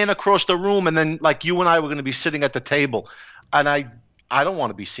pan across the room, and then like you and I were going to be sitting at the table. And I don't want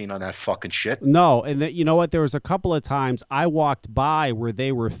to be seen on that fucking shit. No, and you know what? There was a couple of times I walked by where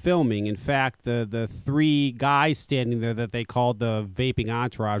they were filming. In fact, the 3 guys standing there that they called the vaping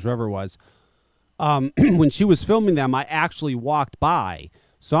entourage, whoever it was, when she was filming them, I actually walked by.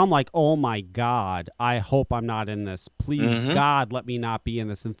 So I'm like, oh, my God, I hope I'm not in this. Please, God, let me not be in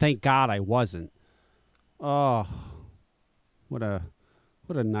this. And thank God I wasn't. Oh, what a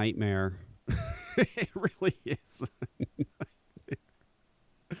nightmare. It really is.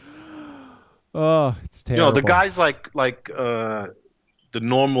 Oh, it's terrible. You know, the guys like the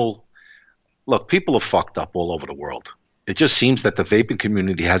normal look, people are fucked up all over the world. It just seems that the vaping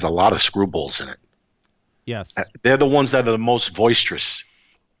community has a lot of screwballs in it. Yes. They're the ones that are the most boisterous,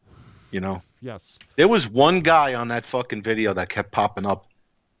 you know? Yes. There was one guy on that fucking video that kept popping up.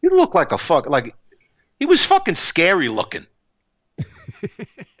 He looked like he was fucking scary looking.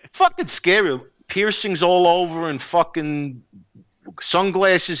 Fucking scary. Piercings all over and fucking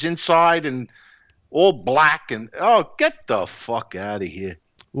sunglasses inside and all black and get the fuck out of here.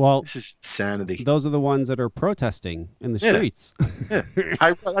 Well, this is insanity. Those are the ones that are protesting in the streets. Yeah.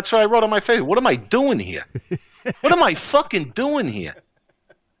 That's what I wrote on my face. What am I doing here? What am I fucking doing here?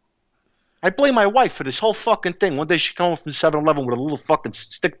 I blame my wife for this whole fucking thing. One day she came home from 7-Eleven with a little fucking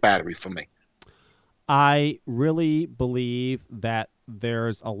stick battery for me. I really believe that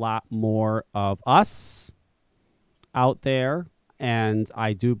there's a lot more of us out there, and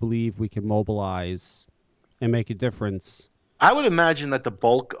I do believe we can mobilize and make a difference. I would imagine that the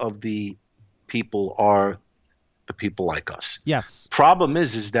bulk of the people are the people like us. Yes. Problem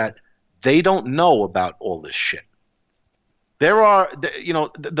is that they don't know about all this shit. There are,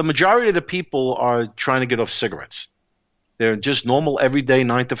 the majority of the people are trying to get off cigarettes. They're just normal, everyday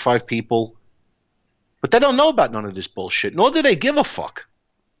 9-to-5 people. But they don't know about none of this bullshit, nor do they give a fuck.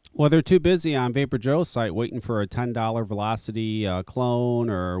 Well, they're too busy on Vapor Joe's site waiting for a $10 Velocity clone,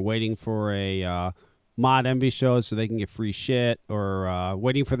 or waiting for a Mod Envy show so they can get free shit, or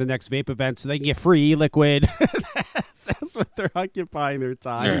waiting for the next vape event so they can get free e-liquid. That's what they're occupying their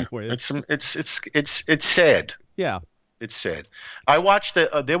time with. It's sad. Yeah. It's sad. I watched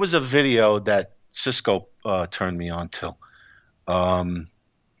there was a video that Cisco turned me on to.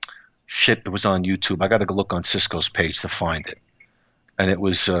 It was on YouTube. I got to look on Cisco's page to find it. And it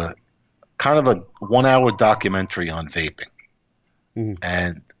was kind of a 1-hour documentary on vaping. Mm-hmm.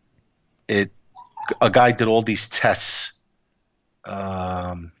 And a guy did all these tests.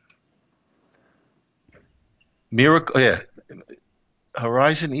 Horizon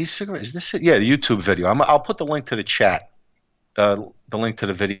e-cigarette. Is this it? Yeah, the YouTube video. I'll put the link to the chat. The link to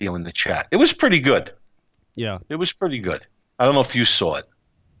the video in the chat. It was pretty good. Yeah. It was pretty good. I don't know if you saw it.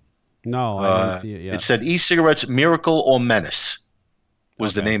 No, I didn't see it yet. It said e-cigarettes, miracle or menace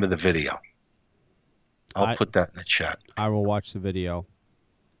was the name of the video. I'll put that in the chat. I will watch the video.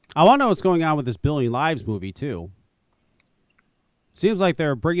 I want to know what's going on with this Billion Lives movie, too. Seems like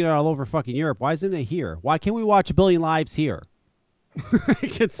they're bringing it all over fucking Europe. Why isn't it here? Why can't we watch A Billion Lives here?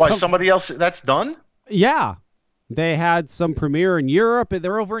 Somebody else that's done? Yeah. They had some premiere in Europe, and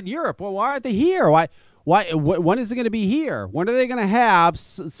they're over in Europe. Well, why aren't they here? Why? When is it going to be here? When are they going to have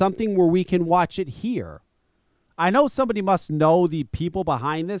something where we can watch it here? I know somebody must know the people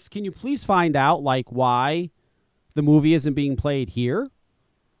behind this. Can you please find out, why the movie isn't being played here?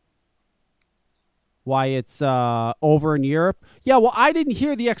 Why it's over in Europe? Yeah, well, I didn't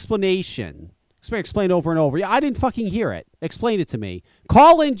hear the explanation. Explain over and over. Yeah, I didn't fucking hear it. Explain it to me.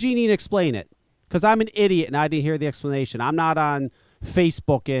 Call in, Jeannie, and explain it. Because I'm an idiot and I didn't hear the explanation. I'm not on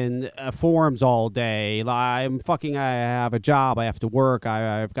Facebook and forums all day. I have a job. I have to work.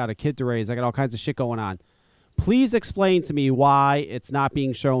 I've got a kid to raise. I got all kinds of shit going on. Please explain to me why it's not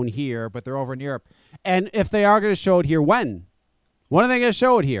being shown here, but they're over in Europe. And if they are going to show it here, when? When are they going to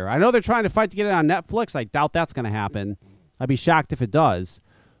show it here? I know they're trying to fight to get it on Netflix. I doubt that's going to happen. I'd be shocked if it does.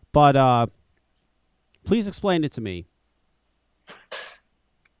 But please explain it to me.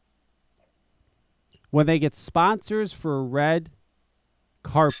 When they get sponsors for red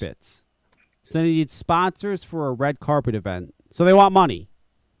carpets. So they need sponsors for a red carpet event. So they want money.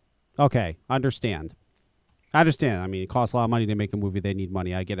 Okay, understand. I understand. I mean, it costs a lot of money to make a movie. They need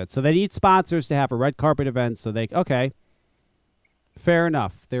money. I get it. So they need sponsors to have a red carpet event. So okay. Fair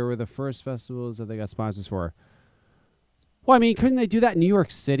enough. They were the first festivals that they got sponsors for. Well, I mean, couldn't they do that in New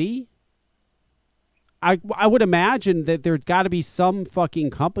York City? I would imagine that there's got to be some fucking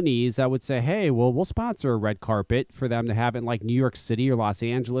companies that would say, hey, well, we'll sponsor a red carpet for them to have it in New York City or Los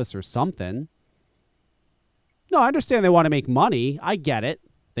Angeles or something. No, I understand they want to make money. I get it.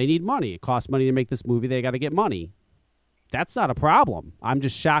 They need money. It costs money to make this movie. They got to get money. That's not a problem. I'm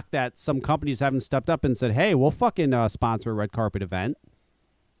just shocked that some companies haven't stepped up and said, hey, we'll fucking sponsor a red carpet event.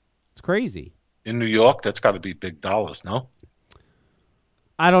 It's crazy. In New York, that's got to be big dollars, no?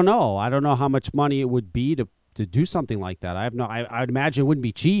 I don't know. I don't know how much money it would be to do something like that. I'd imagine it wouldn't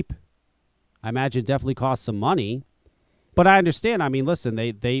be cheap. I imagine it definitely costs some money. But I understand. I mean, listen,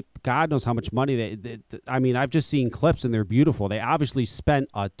 they God knows how much money I mean, I've just seen clips and they're beautiful. They obviously spent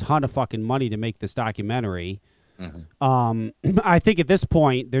a ton of fucking money to make this documentary. Mm-hmm. I think at this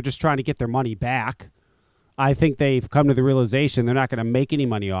point they're just trying to get their money back. I think they've come to the realization they're not going to make any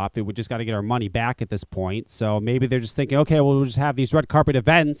money off it. We just got to get our money back at this point. So maybe they're just thinking, okay, well, we'll just have these red carpet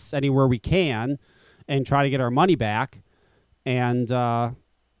events anywhere we can and try to get our money back. And,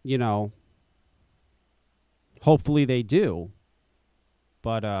 you know, hopefully they do.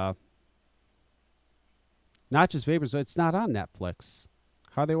 But not just Vapors. It's not on Netflix.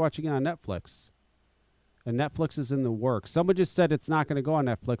 How are they watching it on Netflix? And Netflix is in the works. Someone just said it's not going to go on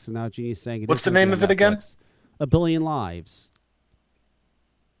Netflix, and now Jeannie's saying it What's is the gonna name be of on it again? Netflix. A Billion Lives.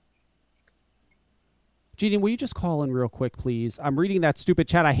 Jeannie, will you just call in real quick, please? I'm reading that stupid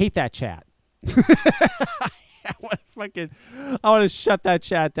chat. I hate that chat. I want to shut that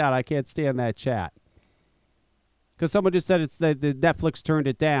chat down. I can't stand that chat. Because someone just said it's the Netflix turned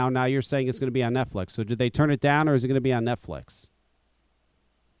it down. Now you're saying it's going to be on Netflix. So did they turn it down, or is it going to be on Netflix?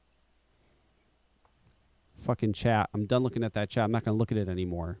 Fucking chat. I'm done looking at that chat. I'm not going to look at it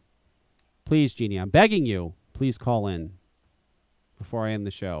anymore. Please, Jeannie, I'm begging you. Please call in before I end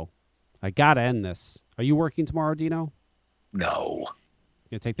the show. I got to end this. Are you working tomorrow, Dino? No. You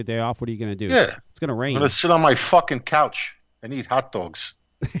going to take the day off? What are you going to do? Yeah. It's going to rain. I'm going to sit on my fucking couch and eat hot dogs.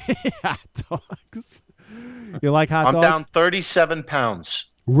 Hot dogs. You like hot dogs? I'm down 37 pounds.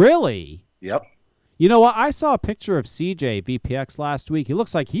 Really? Yep. You know what? I saw a picture of CJ VPX last week. He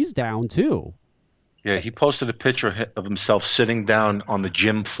looks like he's down, too. Yeah, he posted a picture of himself sitting down on the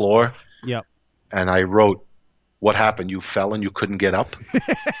gym floor. Yep. And I wrote, "What happened? You fell and you couldn't get up?"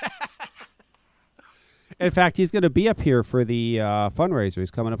 In fact, he's going to be up here for the fundraiser.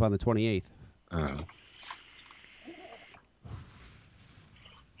 He's coming up on the 28th.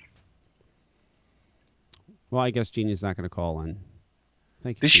 Well, I guess Jeannie's not going to call in.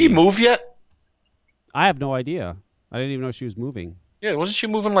 Thank you. Did she move yet? I have no idea. I didn't even know she was moving. Yeah, wasn't she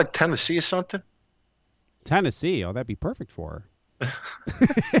moving like Tennessee or something? Tennessee? Oh, that'd be perfect for her.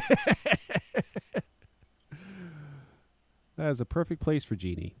 That is a perfect place for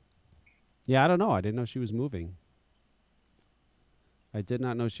Jeannie. Yeah, I don't know. I didn't know she was moving. I did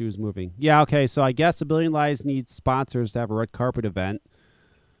not know she was moving. Yeah, okay, so I guess A Billion Lies needs sponsors to have a red carpet event.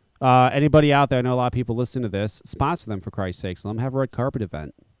 Anybody out there, I know a lot of people listen to this, sponsor them for Christ's sakes. Let them have a red carpet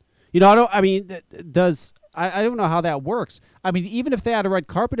event. You know, I don't know how that works. I mean, even if they had a red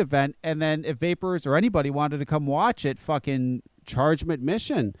carpet event and then if Vapors or anybody wanted to come watch it, fucking charge them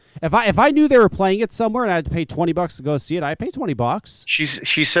admission. If I knew they were playing it somewhere and I had to pay $20 to go see it, I'd pay $20.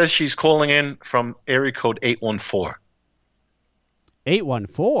 She says she's calling in from area code 814.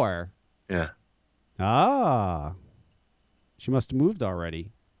 814? Yeah. Ah. She must have moved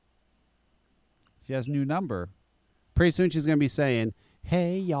already. She has a new number. Pretty soon she's going to be saying,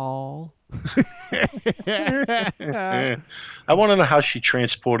 "Hey, y'all." I want to know how she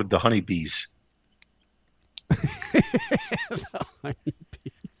transported the honeybees. The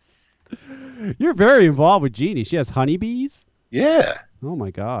honeybees. You're very involved with Jeannie. She has honeybees? Yeah. Oh,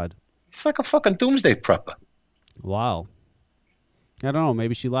 my God. It's like a fucking doomsday prepper. Wow. I don't know.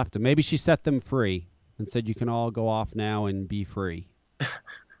 Maybe she left them. Maybe she set them free and said you can all go off now and be free.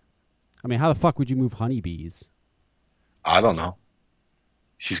 I mean, how the fuck would you move honeybees? I don't know.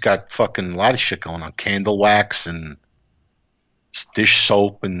 She's got fucking a lot of shit going on. Candle wax and dish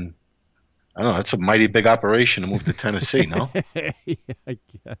soap and I don't know. It's a mighty big operation to move to Tennessee, no? Yeah, I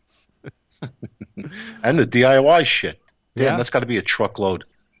guess. And the DIY shit. Damn, Yeah. that's got to be a truckload.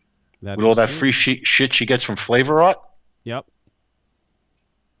 That With all is that true. free shit she gets from Flavor Art. Yep.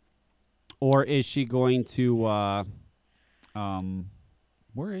 Or is she going to,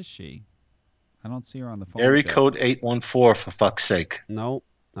 where is she? I don't see her on the phone. Area chat. code 814, for fuck's sake. No,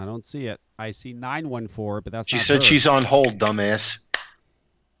 I don't see it. I see 914, but that's She not said her. she's on hold, dumbass.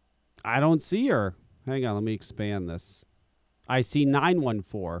 I don't see her. Hang on, let me expand this. I see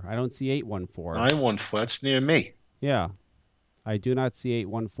 914. I don't see 814. 914, that's near me. Yeah. I do not see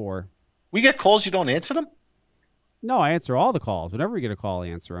 814. We get calls, you don't answer them? No, I answer all the calls. Whenever we get a call, I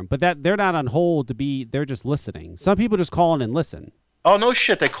answer them. But they're not on hold to be, they're just listening. Some people just call in and listen. Oh, no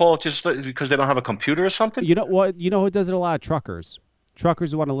shit. They call just because they don't have a computer or something? You know what? You know who does it a lot? Truckers.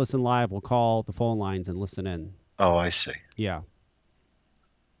 Truckers who want to listen live will call the phone lines and listen in. Oh, I see. Yeah.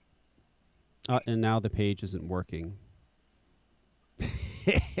 And now the page isn't working.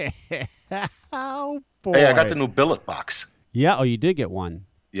 Oh, boy. Hey, I got the new billet box. Yeah. Oh, you did get one.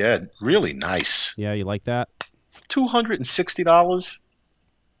 Yeah, really nice. Yeah, you like that? $260.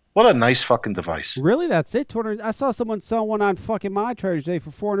 What a nice fucking device. Really? That's it? 200. I saw someone sell one on fucking My Trader today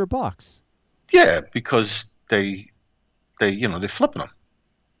for $400. Yeah, because they're flipping them.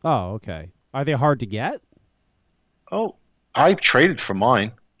 Oh, okay. Are they hard to get? Oh, I traded for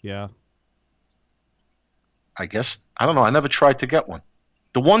mine. Yeah. I guess I don't know. I never tried to get one.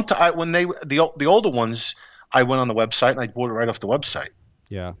 The older ones, I went on the website and I bought it right off the website.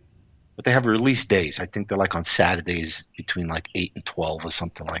 Yeah. But they have release days. I think they're like on Saturdays between like 8 and 12 or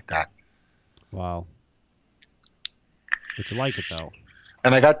something like that. Wow. But you like it, though.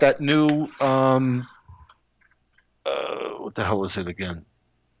 And I got that new, what the hell is it again?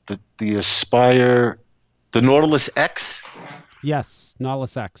 The Aspire, the Nautilus X? Yes,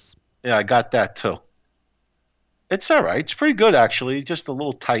 Nautilus X. Yeah, I got that too. It's all right. It's pretty good, actually. Just a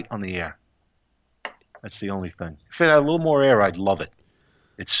little tight on the air. That's the only thing. If it had a little more air, I'd love it.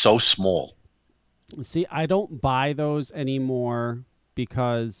 It's so small. See, I don't buy those anymore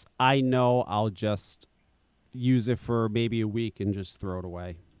because I know I'll just use it for maybe a week and just throw it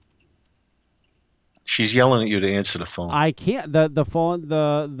away. She's yelling at you to answer the phone. I can't. The phone,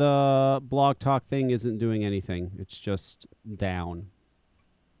 the Blog Talk thing isn't doing anything. It's just down.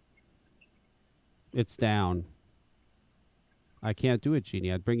 It's down. I can't do it,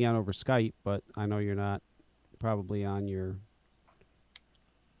 Jeannie. I'd bring you on over Skype, but I know you're not probably on your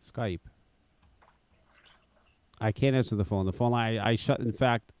Skype. I can't answer the phone. The phone line, I shut. In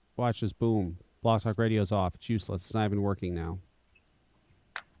fact, watch this. Boom. Blog Talk Radio's off. It's useless. It's not even working now.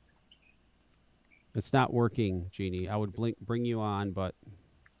 It's not working, Jeannie. I would bring you on, but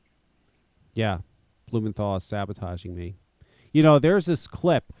yeah, Blumenthal is sabotaging me. You know, there's this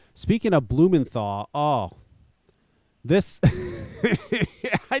clip. Speaking of Blumenthal, this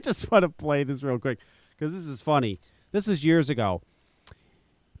I just want to play this real quick because this is funny. This was years ago.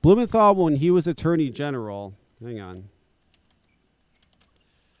 Blumenthal, when he was Attorney General, hang on.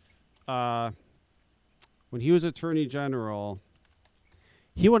 When he was Attorney General,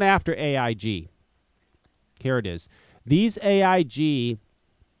 he went after AIG. Here it is. These AIG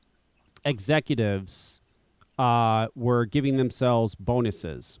executives were giving themselves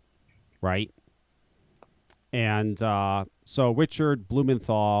bonuses, right? And so Richard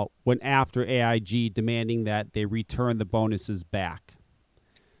Blumenthal went after AIG, demanding that they return the bonuses back.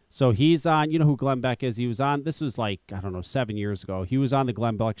 So he's on, you know who Glenn Beck is? He was on, this was like, I don't know, 7 years ago. He was on the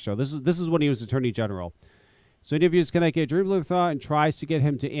Glenn Beck show. This is when he was Attorney General. So interviews Connecticut Dream Blumenthal and tries to get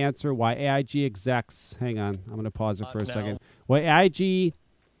him to answer why AIG execs, hang on, I'm going to pause it for a second. Why AIG,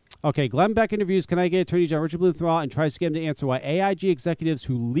 okay, Glenn Beck interviews Connecticut Attorney General Richard Blumenthal and tries to get him to answer why AIG executives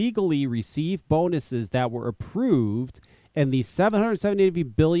who legally receive bonuses that were approved in the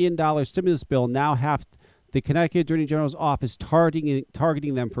 $778 billion stimulus bill now have the Connecticut Attorney General's office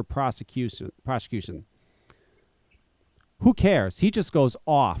targeting them for prosecution. Who cares? He just goes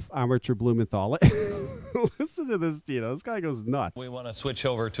off on Richard Blumenthal. Listen to this, Tino. This guy goes nuts. We want to switch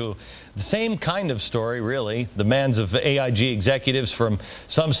over to the same kind of story, really. Demands of AIG executives from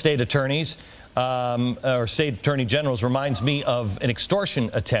some state attorneys or state attorney generals reminds me of an extortion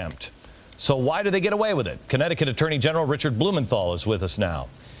attempt. So why do they get away with it? Connecticut Attorney General Richard Blumenthal is with us now.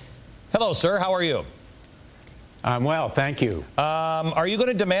 Hello, sir. How are you? I'm well, thank you. Are you going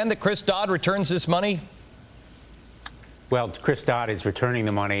to demand that Chris Dodd returns this money? Well, Chris Dodd is returning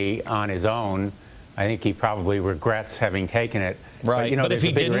the money on his own. I think he probably regrets having taken it. Right, but if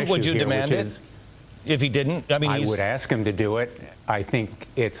he didn't, would you demand it? If he didn't? I mean, I would ask him to do it. I think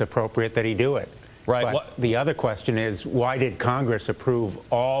it's appropriate that he do it. Right. But the other question is, why did Congress approve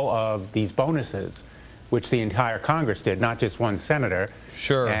all of these bonuses, which the entire Congress did, not just one senator?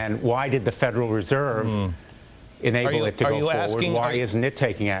 Sure. And why did the Federal Reserve enable it to go forward? Why isn't it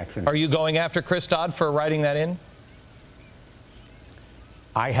taking action? Are you going after Chris Dodd for writing that in?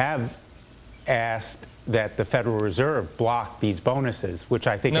 I have asked that the Federal Reserve block these bonuses, which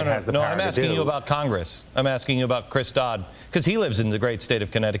I think it has the power to do. No, I'm asking you about Congress. I'm asking you about Chris Dodd, because he lives in the great state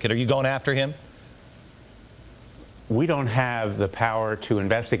of Connecticut. Are you going after him? We don't have the power to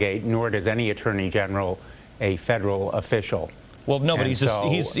investigate, nor does any attorney general, a federal official. Well, no, but he's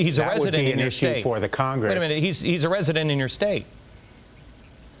a resident in your state. For the Congress. Wait a minute, he's a resident in your state.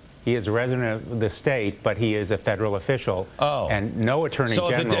 He is a resident of the state, but he is a federal official. Oh. And no attorney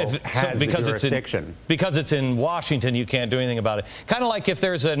general has the jurisdiction. Because it's in Washington, you can't do anything about it. Kind of like if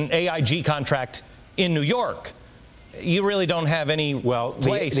there's an AIG contract in New York. You really don't have any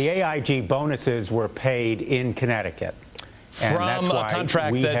place. The AIG bonuses were paid in Connecticut. And from a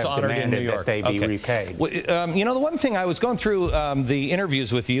contract that's honored in New York. That they be repaid. Well, you know, the one thing I was going through the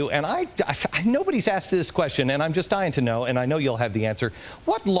interviews with you, and nobody's asked this question, and I'm just dying to know, and I know you'll have the answer.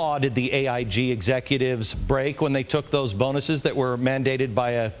 What law did the AIG executives break when they took those bonuses that were mandated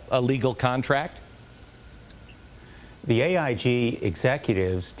by a legal contract? The AIG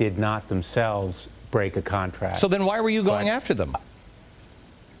executives did not themselves break a contract. So then why were you going after them?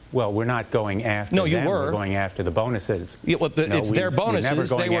 Well, we're not going after them. You were. We're going after the bonuses. Yeah, well, it's their bonuses. We're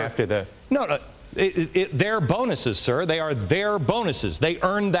never going after the... No, They're bonuses, sir. They are their bonuses. They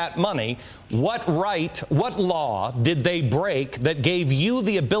earned that money. What right, what law did they break that gave you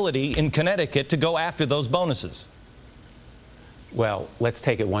the ability in Connecticut to go after those bonuses? Well, let's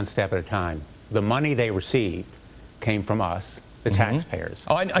take it one step at a time. The money they received came from us, the taxpayers.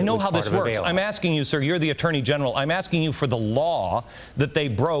 Oh, I know how this works. I'm asking you, sir, you're the Attorney General. I'm asking you for the law that they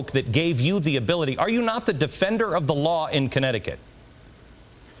broke that gave you the ability. Are you not the defender of the law in Connecticut?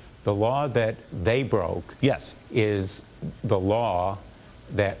 The law that they broke is the law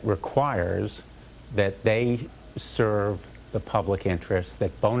that requires that they serve the public interest,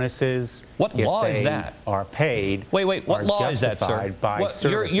 that bonuses, what law is that? Are paid. Wait, what law is that, sir?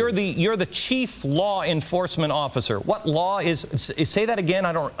 You're the chief law enforcement officer. What law is? Say that again.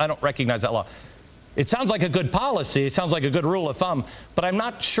 I don't recognize that law. It sounds like a good policy. It sounds like a good rule of thumb, but I'm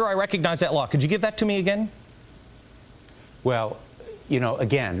not sure I recognize that law. Could you give that to me again? Well, you know,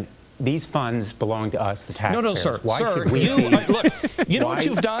 again, these funds belong to us, the taxpayers. No, sir. Why sir, should we look, you know what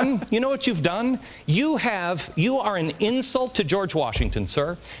you've done? You know what you've done? You are an insult to George Washington,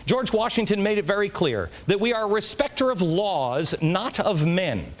 sir. George Washington made it very clear that we are a respecter of laws, not of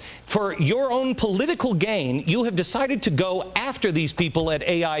men. For your own political gain, you have decided to go after these people at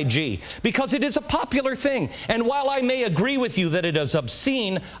AIG because it is a popular thing. And while I may agree with you that it is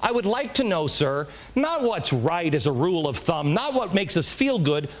obscene, I would like to know, sir, not what's right as a rule of thumb, not what makes us feel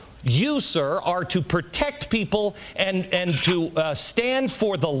good. You, sir, are to protect people and to stand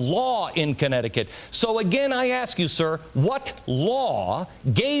for the law in Connecticut. So again, I ask you, sir, what law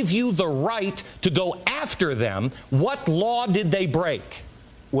gave you the right to go after them? What law did they break?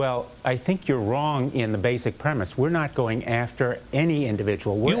 Well, I think you're wrong in the basic premise. We're not going after any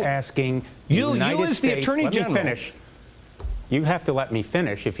individual. We're asking the United States. The Attorney General. Let me finish. You have to let me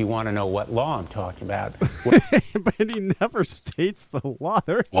finish if you want to know what law I'm talking about. But he never states the law.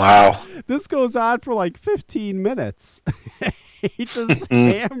 Wow. This goes on for like 15 minutes. He just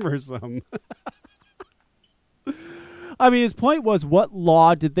hammers them. I mean, his point was, what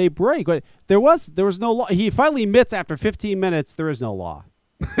law did they break? There was no law. He finally admits after 15 minutes there is no law.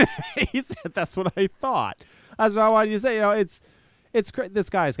 He said, that's what I thought. That's what I wanted you to say. You know, it's this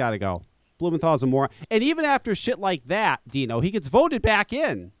guy's got to go. Blumenthal's a moron. And even after shit like that, Dino, he gets voted back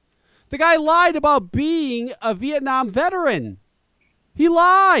in. The guy lied about being a Vietnam veteran. He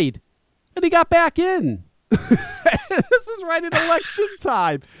lied. And he got back in. This is right in election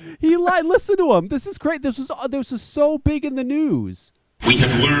time. He lied. Listen to him. This is great. This was so big in the news. We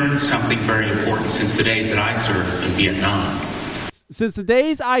have learned something very important since the days that I served in Vietnam. Since the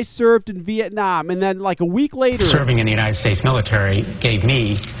days I served in Vietnam, and then like a week later... Serving in the United States military gave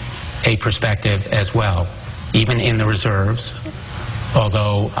me a perspective as well, even in the reserves,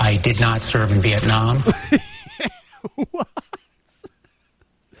 although I did not serve in Vietnam. What?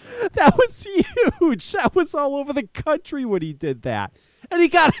 That was huge. That was all over the country when he did that. And he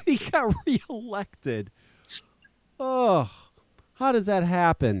got reelected. Oh, how does that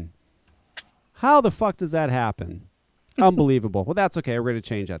happen? How the fuck does that happen? Unbelievable. Well, that's okay. We're going to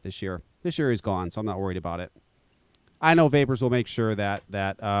change that this year. This year he's gone, so I'm not worried about it. I know Vapors will make sure that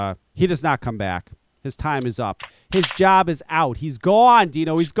he does not come back. His time is up. His job is out. He's gone,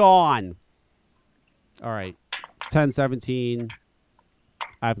 Dino. He's gone. All right. It's 10:17.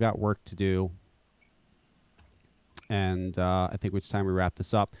 I've got work to do. And I think it's time we wrap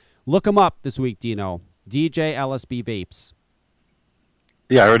this up. Look him up this week, Dino. DJ LSB Vapes.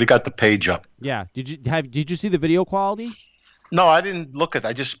 Yeah, I already got the page up. Yeah. Did you see the video quality? No, I didn't look at it.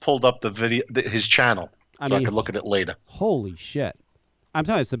 I just pulled up the video, his channel, I could look at it later. Holy shit. I'm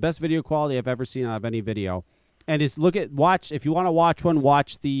telling you, it's the best video quality I've ever seen out of any video. And if you want to watch one,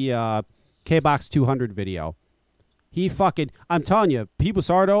 watch the K-Box 200 video. I'm telling you, P.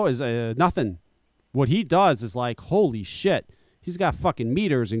 Busardo is nothing. What he does is like, holy shit. He's got fucking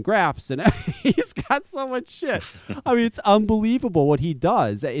meters and graphs, and he's got so much shit. I mean, it's unbelievable what he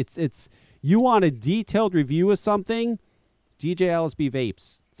does. It's you want a detailed review of something, DJ LSB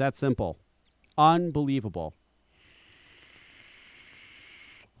Vapes. It's that simple. Unbelievable.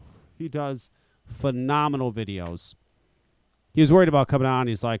 He does phenomenal videos. He was worried about coming on.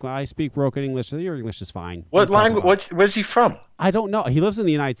 He's like, well, I speak broken English. Your English is fine. What language? Where's he from? I don't know. He lives in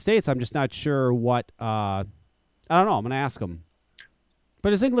the United States. I'm just not sure what. I don't know. I'm going to ask him.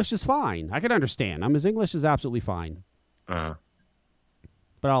 But his English is fine. I can understand him. His English is absolutely fine. Uh-huh.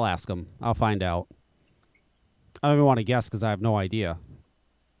 But I'll ask him. I'll find out. I don't even want to guess because I have no idea.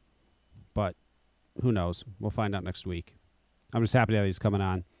 But who knows? We'll find out next week. I'm just happy that he's coming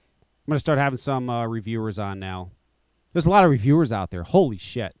on. I'm going to start having some reviewers on now. There's a lot of reviewers out there. Holy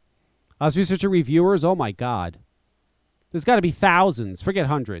shit. I was researching reviewers. Oh, my God. There's got to be thousands. Forget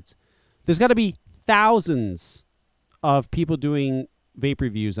hundreds. There's got to be thousands of people doing vape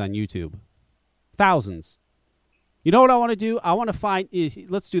reviews on YouTube. Thousands. You know what I want to do? I want to find.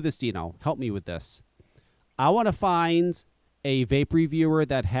 Let's do this, Dino. Help me with this. I want to find a vape reviewer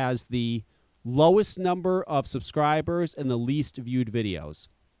that has the lowest number of subscribers and the least viewed videos.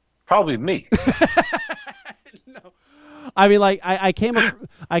 Probably me. No. I mean, like I came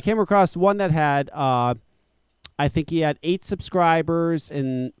across one that had I think he had 8 subscribers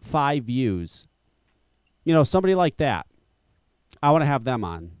and 5 views. You know, somebody like that. I want to have them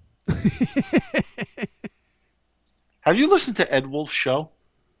on. Have you listened to Ed Wolf's show?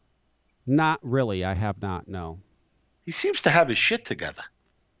 Not really. I have not. No. He seems to have his shit together.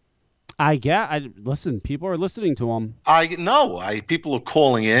 Listen, people are listening to him. I know. People are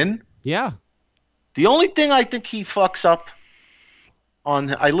calling in. Yeah. The only thing I think he fucks up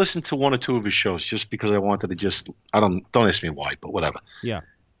on, I listened to 1 or 2 of his shows just because I wanted to don't ask me why, but whatever. Yeah.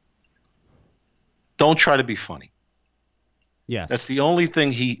 Don't try to be funny. Yes. That's the only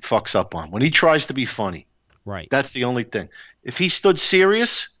thing he fucks up on. When he tries to be funny. Right. That's the only thing. If he stood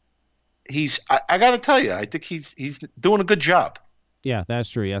serious, I got to tell you, I think he's doing a good job. Yeah, that's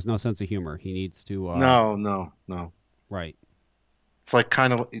true. He has no sense of humor. He needs to. No. Right. It's like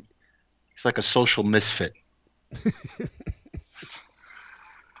he's like a social misfit.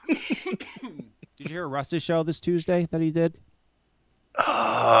 Did you hear Russ's show this Tuesday that he did?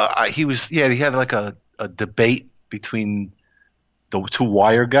 He had like a debate between the 2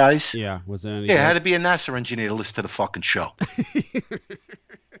 wire guys. Yeah, was it? Yeah, it had to be a NASA engineer to listen to the fucking show.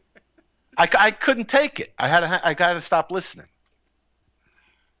 I couldn't take it. I got to stop listening.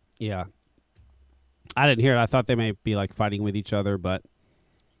 Yeah, I didn't hear it. I thought they may be like fighting with each other, but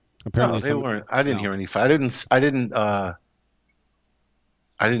apparently they weren't. I didn't hear any fight. I didn't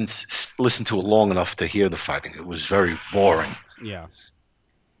listen to it long enough to hear the fighting. It was very boring. Yeah.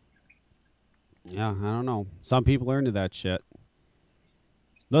 Yeah, I don't know. Some people are into that shit.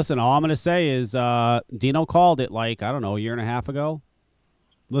 Listen, all I'm going to say is Dino called it like, I don't know, a year and a half ago.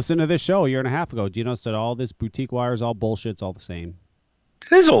 Listen to this show a year and a half ago. Dino said all this boutique wire is all bullshit. It's all the same.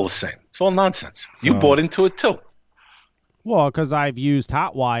 It is all the same. It's all nonsense. So, you bought into it too. Well, because I've used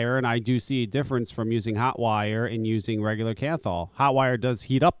hot wire, and I do see a difference from using hot wire and using regular Canthol. Hot wire does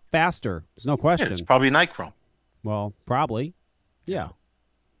heat up faster. There's no question. Yeah, it's probably nichrome. Well, probably. Yeah.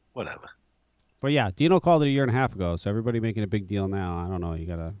 Whatever. But yeah, Dino called it a year and a half ago, so everybody making a big deal now. I don't know. You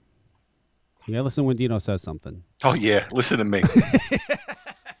gotta listen when Dino says something. Oh yeah, listen to me.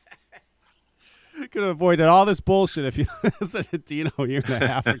 Could have avoided all this bullshit if you listened to Dino a year and a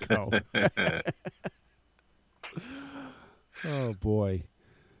half ago. Oh boy!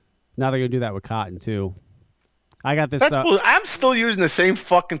 Now they're gonna do that with cotton too. I got this. I'm still using the same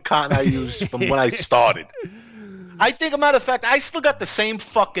fucking cotton I used from when I started. I think, a matter of fact, I still got the same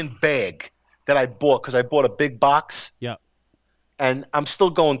fucking bag that I bought because I bought a big box. Yep. And I'm still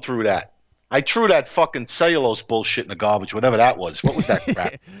going through that. I threw that fucking cellulose bullshit in the garbage, whatever that was. What was that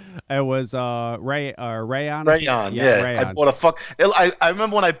crap? It was rayon. Rayon, yeah. Rayon. I bought I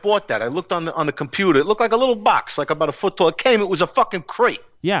remember when I bought that. I looked on the computer. It looked like a little box, like about a foot tall. It was a fucking crate.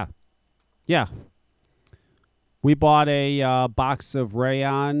 Yeah. Yeah. We bought a box of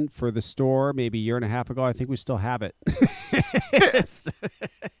rayon for the store maybe a year and a half ago. I think we still have it.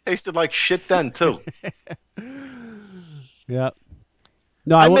 Tasted like shit then, too. Yep.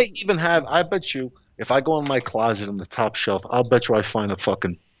 No, I may even have, I bet you, if I go in my closet on the top shelf, I'll bet you I find a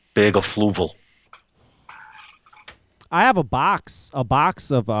fucking bag of Fluval. I have a box of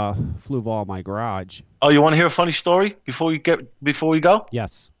Fluval in my garage. Oh, you want to hear a funny story before we go?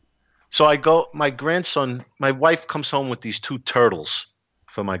 Yes. So my grandson, my wife comes home with these 2 turtles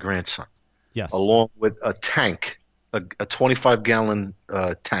for my grandson. Yes. Along with a tank, a 25-gallon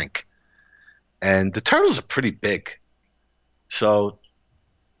tank. And the turtles are pretty big. So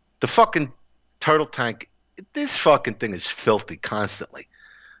the fucking turtle tank, this fucking thing is filthy constantly.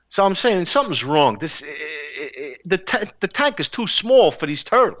 So I'm saying something's wrong. The tank is too small for these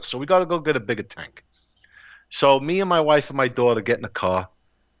turtles. So we got to go get a bigger tank. So me and my wife and my daughter get in a car.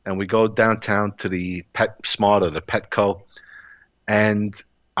 And we go downtown to the PetSmart or the Petco, and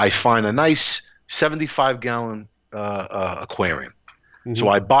I find a nice 75-gallon aquarium. Mm-hmm. So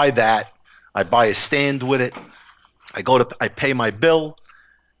I buy that. I buy a stand with it. I pay my bill,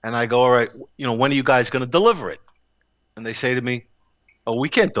 and I go, all right, when are you guys going to deliver it? And they say to me, oh, we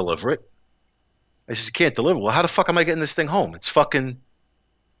can't deliver it. I said, you can't deliver? Well, how the fuck am I getting this thing home? It's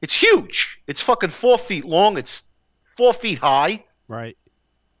huge. It's fucking 4 feet long. It's 4 feet high. Right.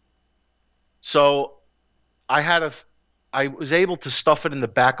 So I was able to stuff it in the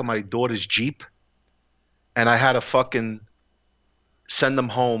back of my daughter's Jeep, and I had to fucking send them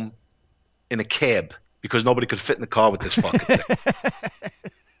home in a cab because nobody could fit in the car with this fucking thing.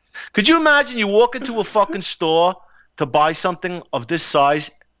 Could you imagine you walk into a fucking store to buy something of this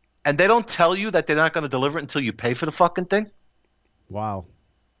size and they don't tell you that they're not going to deliver it until you pay for the fucking thing? Wow.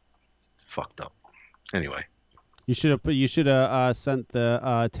 Fucked up. Anyway. You should have sent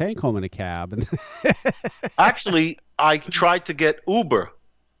the tank home in a cab. Actually, I tried to get Uber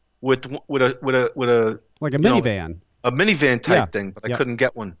with a like a minivan. A minivan type thing, but I Yep. couldn't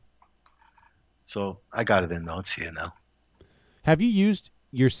get one. So I got it in though. It's here now. Have you used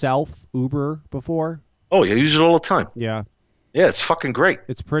yourself Uber before? Oh, yeah, I use it all the time. Yeah. Yeah, it's fucking great.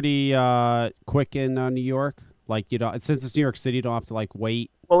 It's pretty quick in New York. Like, you know, since it's New York City, you don't have to like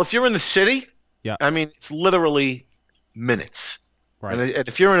wait. Well, if you're in the city, Yeah. I mean, it's literally minutes. Right. And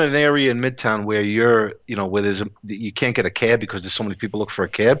if you're in an area in Midtown where you're, you know, where you can't get a cab because there's so many people looking for a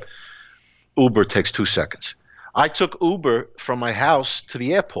cab, Uber takes 2 seconds. I took Uber from my house to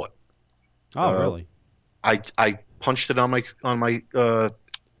the airport. Oh, really? I punched it on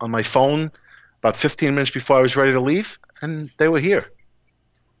my phone about 15 minutes before I was ready to leave, and they were here.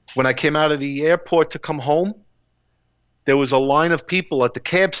 When I came out of the airport to come home, there was a line of people at the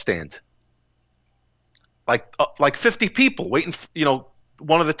cab stand, like 50 people waiting,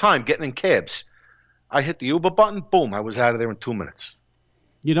 one at a time, getting in cabs. I hit the Uber button, boom, I was out of there in 2 minutes.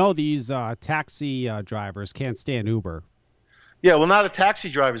 You know, these taxi drivers can't stand Uber. Yeah, well, now the taxi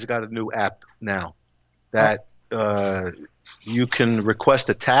drivers got a new app now that you can request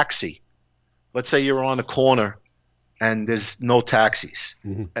a taxi. Let's say you're on a corner and there's no taxis.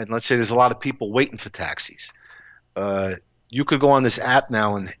 Mm-hmm. And let's say there's a lot of people waiting for taxis. You could go on this app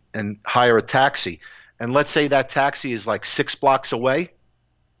now and hire a taxi. And let's say that taxi is like 6 blocks away.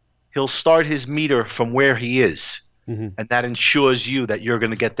 He'll start his meter from where he is. Mm-hmm. And that ensures you that you're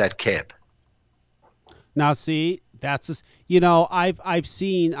going to get that cab. Now, see, that's just, I've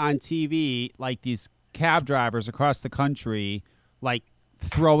seen on TV like these cab drivers across the country, like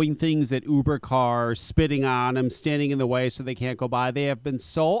throwing things at Uber cars, spitting on them, standing in the way so they can't go by. They have been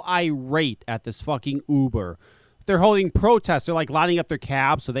so irate at this fucking Uber. They're holding protests. They're like lining up their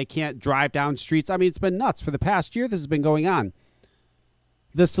cabs so they can't drive down streets. I mean, it's been nuts. For the past year, this has been going on.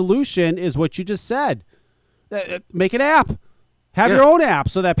 The solution is what you just said. Make an app. Have your own app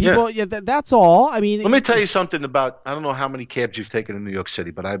so that people, that's all. I mean, let me tell you something about, I don't know how many cabs you've taken in New York City,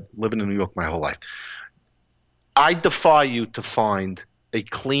 but I've lived in New York my whole life. I defy you to find a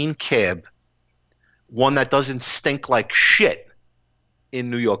clean cab, one that doesn't stink like shit in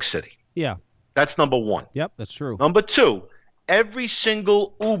New York City. Yeah. That's number one. Yep, that's true. Number two, every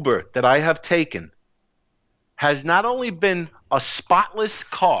single Uber that I have taken has not only been a spotless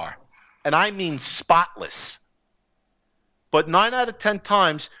car, and I mean spotless, but 9 out of 10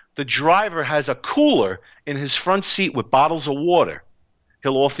 times, the driver has a cooler in his front seat with bottles of water.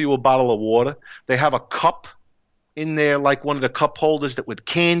 He'll offer you a bottle of water. They have a cup in there, like one of the cup holders that with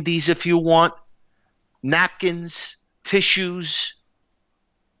candies if you want, napkins, tissues.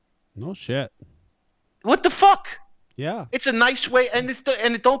 No shit. What the fuck? Yeah. It's a nice way, and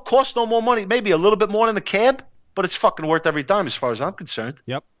it don't cost no more money. Maybe a little bit more than a cab, but it's fucking worth every dime as far as I'm concerned.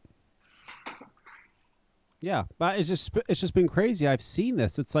 Yep. Yeah, but it's just been crazy. I've seen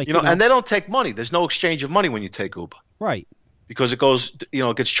this. It's like and they don't take money. There's no exchange of money when you take Uber. Right. Because it goes,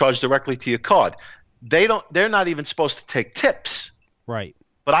 it gets charged directly to your card. They're not even supposed to take tips. Right.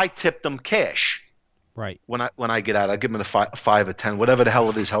 But I tip them cash. Right. When I get out, I give them a 5 or 10, whatever the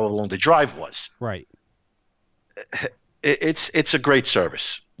hell it is, however long the drive was. Right. It's a great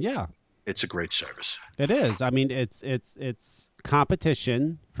service. Yeah. It's a great service. It is. I mean, it's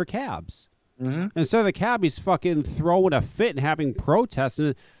competition for cabs. Mm-hmm. And so the cabbies fucking throwing a fit and having protests,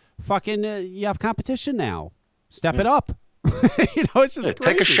 and fucking you have competition now. Step it up. It's just crazy.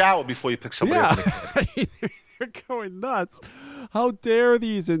 Take a shower before you pick somebody up. They're going nuts. How dare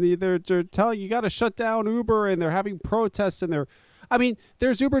these? And they're telling you got to shut down Uber, and they're having protests, and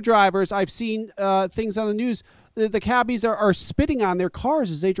there's Uber drivers. I've seen things on the news. The cabbies are spitting on their cars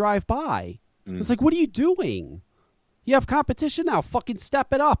as they drive by. It's like, what are you doing? You have competition now. Fucking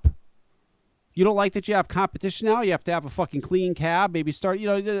step it up. You don't like that you have competition now? You have to have a fucking clean cab. Maybe start,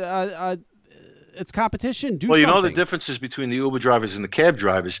 it's competition. Do something. Well, the differences between the Uber drivers and the cab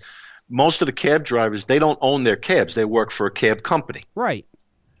drivers. Most of the cab drivers, they don't own their cabs. They work for a cab company. Right.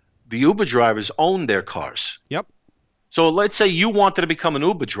 The Uber drivers own their cars. Yep. So let's say you wanted to become an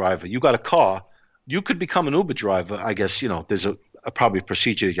Uber driver. You got a car. You could become an Uber driver. I guess, there's probably a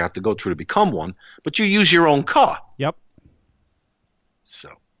procedure you have to go through to become one. But you use your own car. Yep. So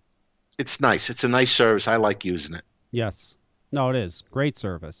it's nice. It's a nice service. I like using it. Yes. No, it is. Great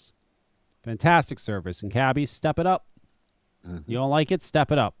service. Fantastic service. And cabbies, step it up. You don't like it?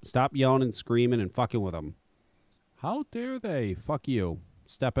 Step it up. Stop yelling and screaming and fucking with them. How dare they? Fuck you.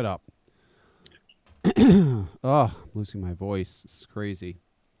 Step it up. Oh, I'm losing my voice. This is crazy.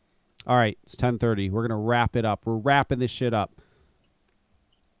 All right, it's 10:30. We're going to wrap it up. We're wrapping this shit up.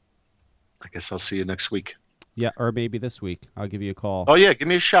 I guess I'll see you next week. Yeah, or maybe this week. I'll give you a call. Oh, yeah, give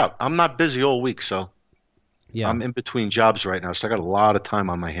me a shout. I'm not busy all week, so yeah. I'm in between jobs right now, so I got a lot of time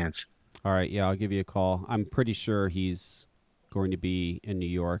on my hands. All right, yeah, I'll give you a call. I'm pretty sure he's going to be in New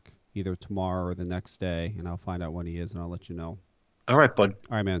York either tomorrow or the next day, and I'll find out when he is, and I'll let you know. All right, bud.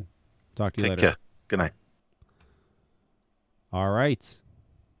 All right, man. Talk to you Take later. care. Good night. All right.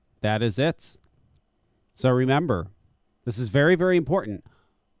 That is it. So remember, this is very, very important.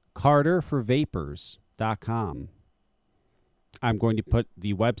 CarterForVapers.com. I'm going to put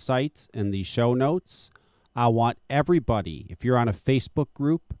the website in the show notes. I want everybody, if you're on a Facebook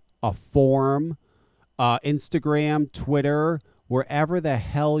group, a forum, Instagram, Twitter, wherever the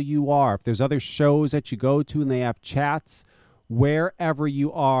hell you are, if there's other shows that you go to and they have chats, wherever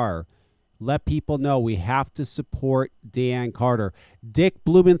you are, let people know we have to support Dan Carter. Dick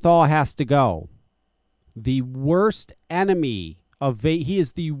Blumenthal has to go. The worst enemy of vape. He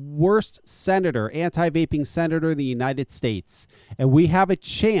is the worst senator, anti-vaping senator in the United States. And we have a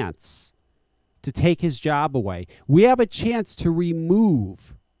chance to take his job away. We have a chance to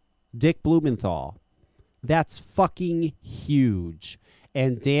remove Dick Blumenthal. That's fucking huge.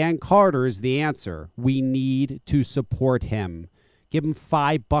 And Dan Carter is the answer. We need to support him. Give him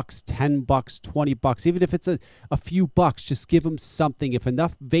 $5, $10, $20. Even if it's a few bucks, just give him something. If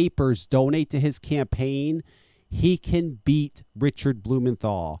enough vapors donate to his campaign, he can beat Richard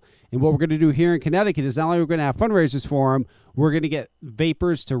Blumenthal. And what we're going to do here in Connecticut is not only we're going to have fundraisers for him, we're going to get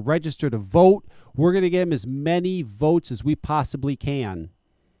vapors to register to vote. We're going to get him as many votes as we possibly can.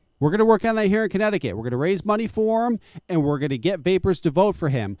 We're going to work on that here in Connecticut. We're going to raise money for him, and we're going to get vapors to vote for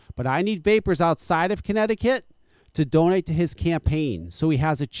him. But I need vapors outside of Connecticut to donate to his campaign so he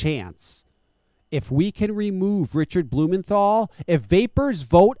has a chance. If we can remove Richard Blumenthal, if vapors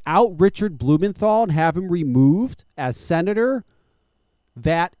vote out Richard Blumenthal and have him removed as senator,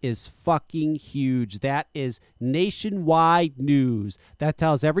 that is fucking huge. That is nationwide news. That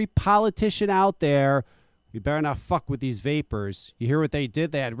tells every politician out there, we better not fuck with these vapors. You hear what they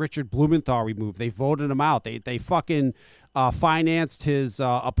did? They had Richard Blumenthal removed. They voted him out. They fucking financed his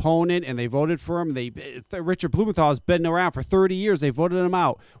opponent, and they voted for him. Richard Blumenthal has been around for 30 years. They voted him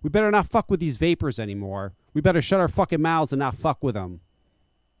out. We better not fuck with these vapors anymore. We better shut our fucking mouths and not fuck with them.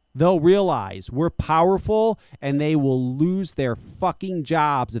 They'll realize we're powerful, and they will lose their fucking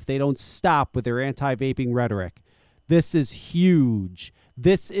jobs if they don't stop with their anti-vaping rhetoric. This is huge.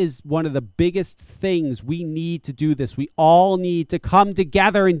 This is one of the biggest things we need to do this. We all need to come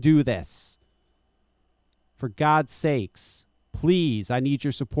together and do this. For God's sakes, please, I need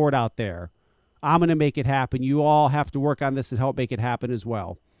your support out there. I'm going to make it happen. You all have to work on this and help make it happen as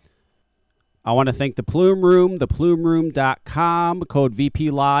well. I want to thank the Plume Room, theplumeroom.com, code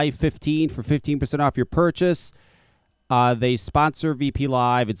VPLive15 for 15% off your purchase. They sponsor VP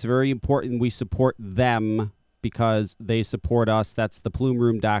Live. It's very important we support them because they support us. That's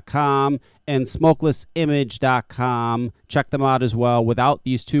theplumeroom.com and smokelessimage.com. Check them out as well. Without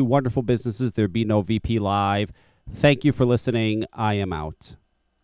these two wonderful businesses, there'd be no VP Live. Thank you for listening. I am out.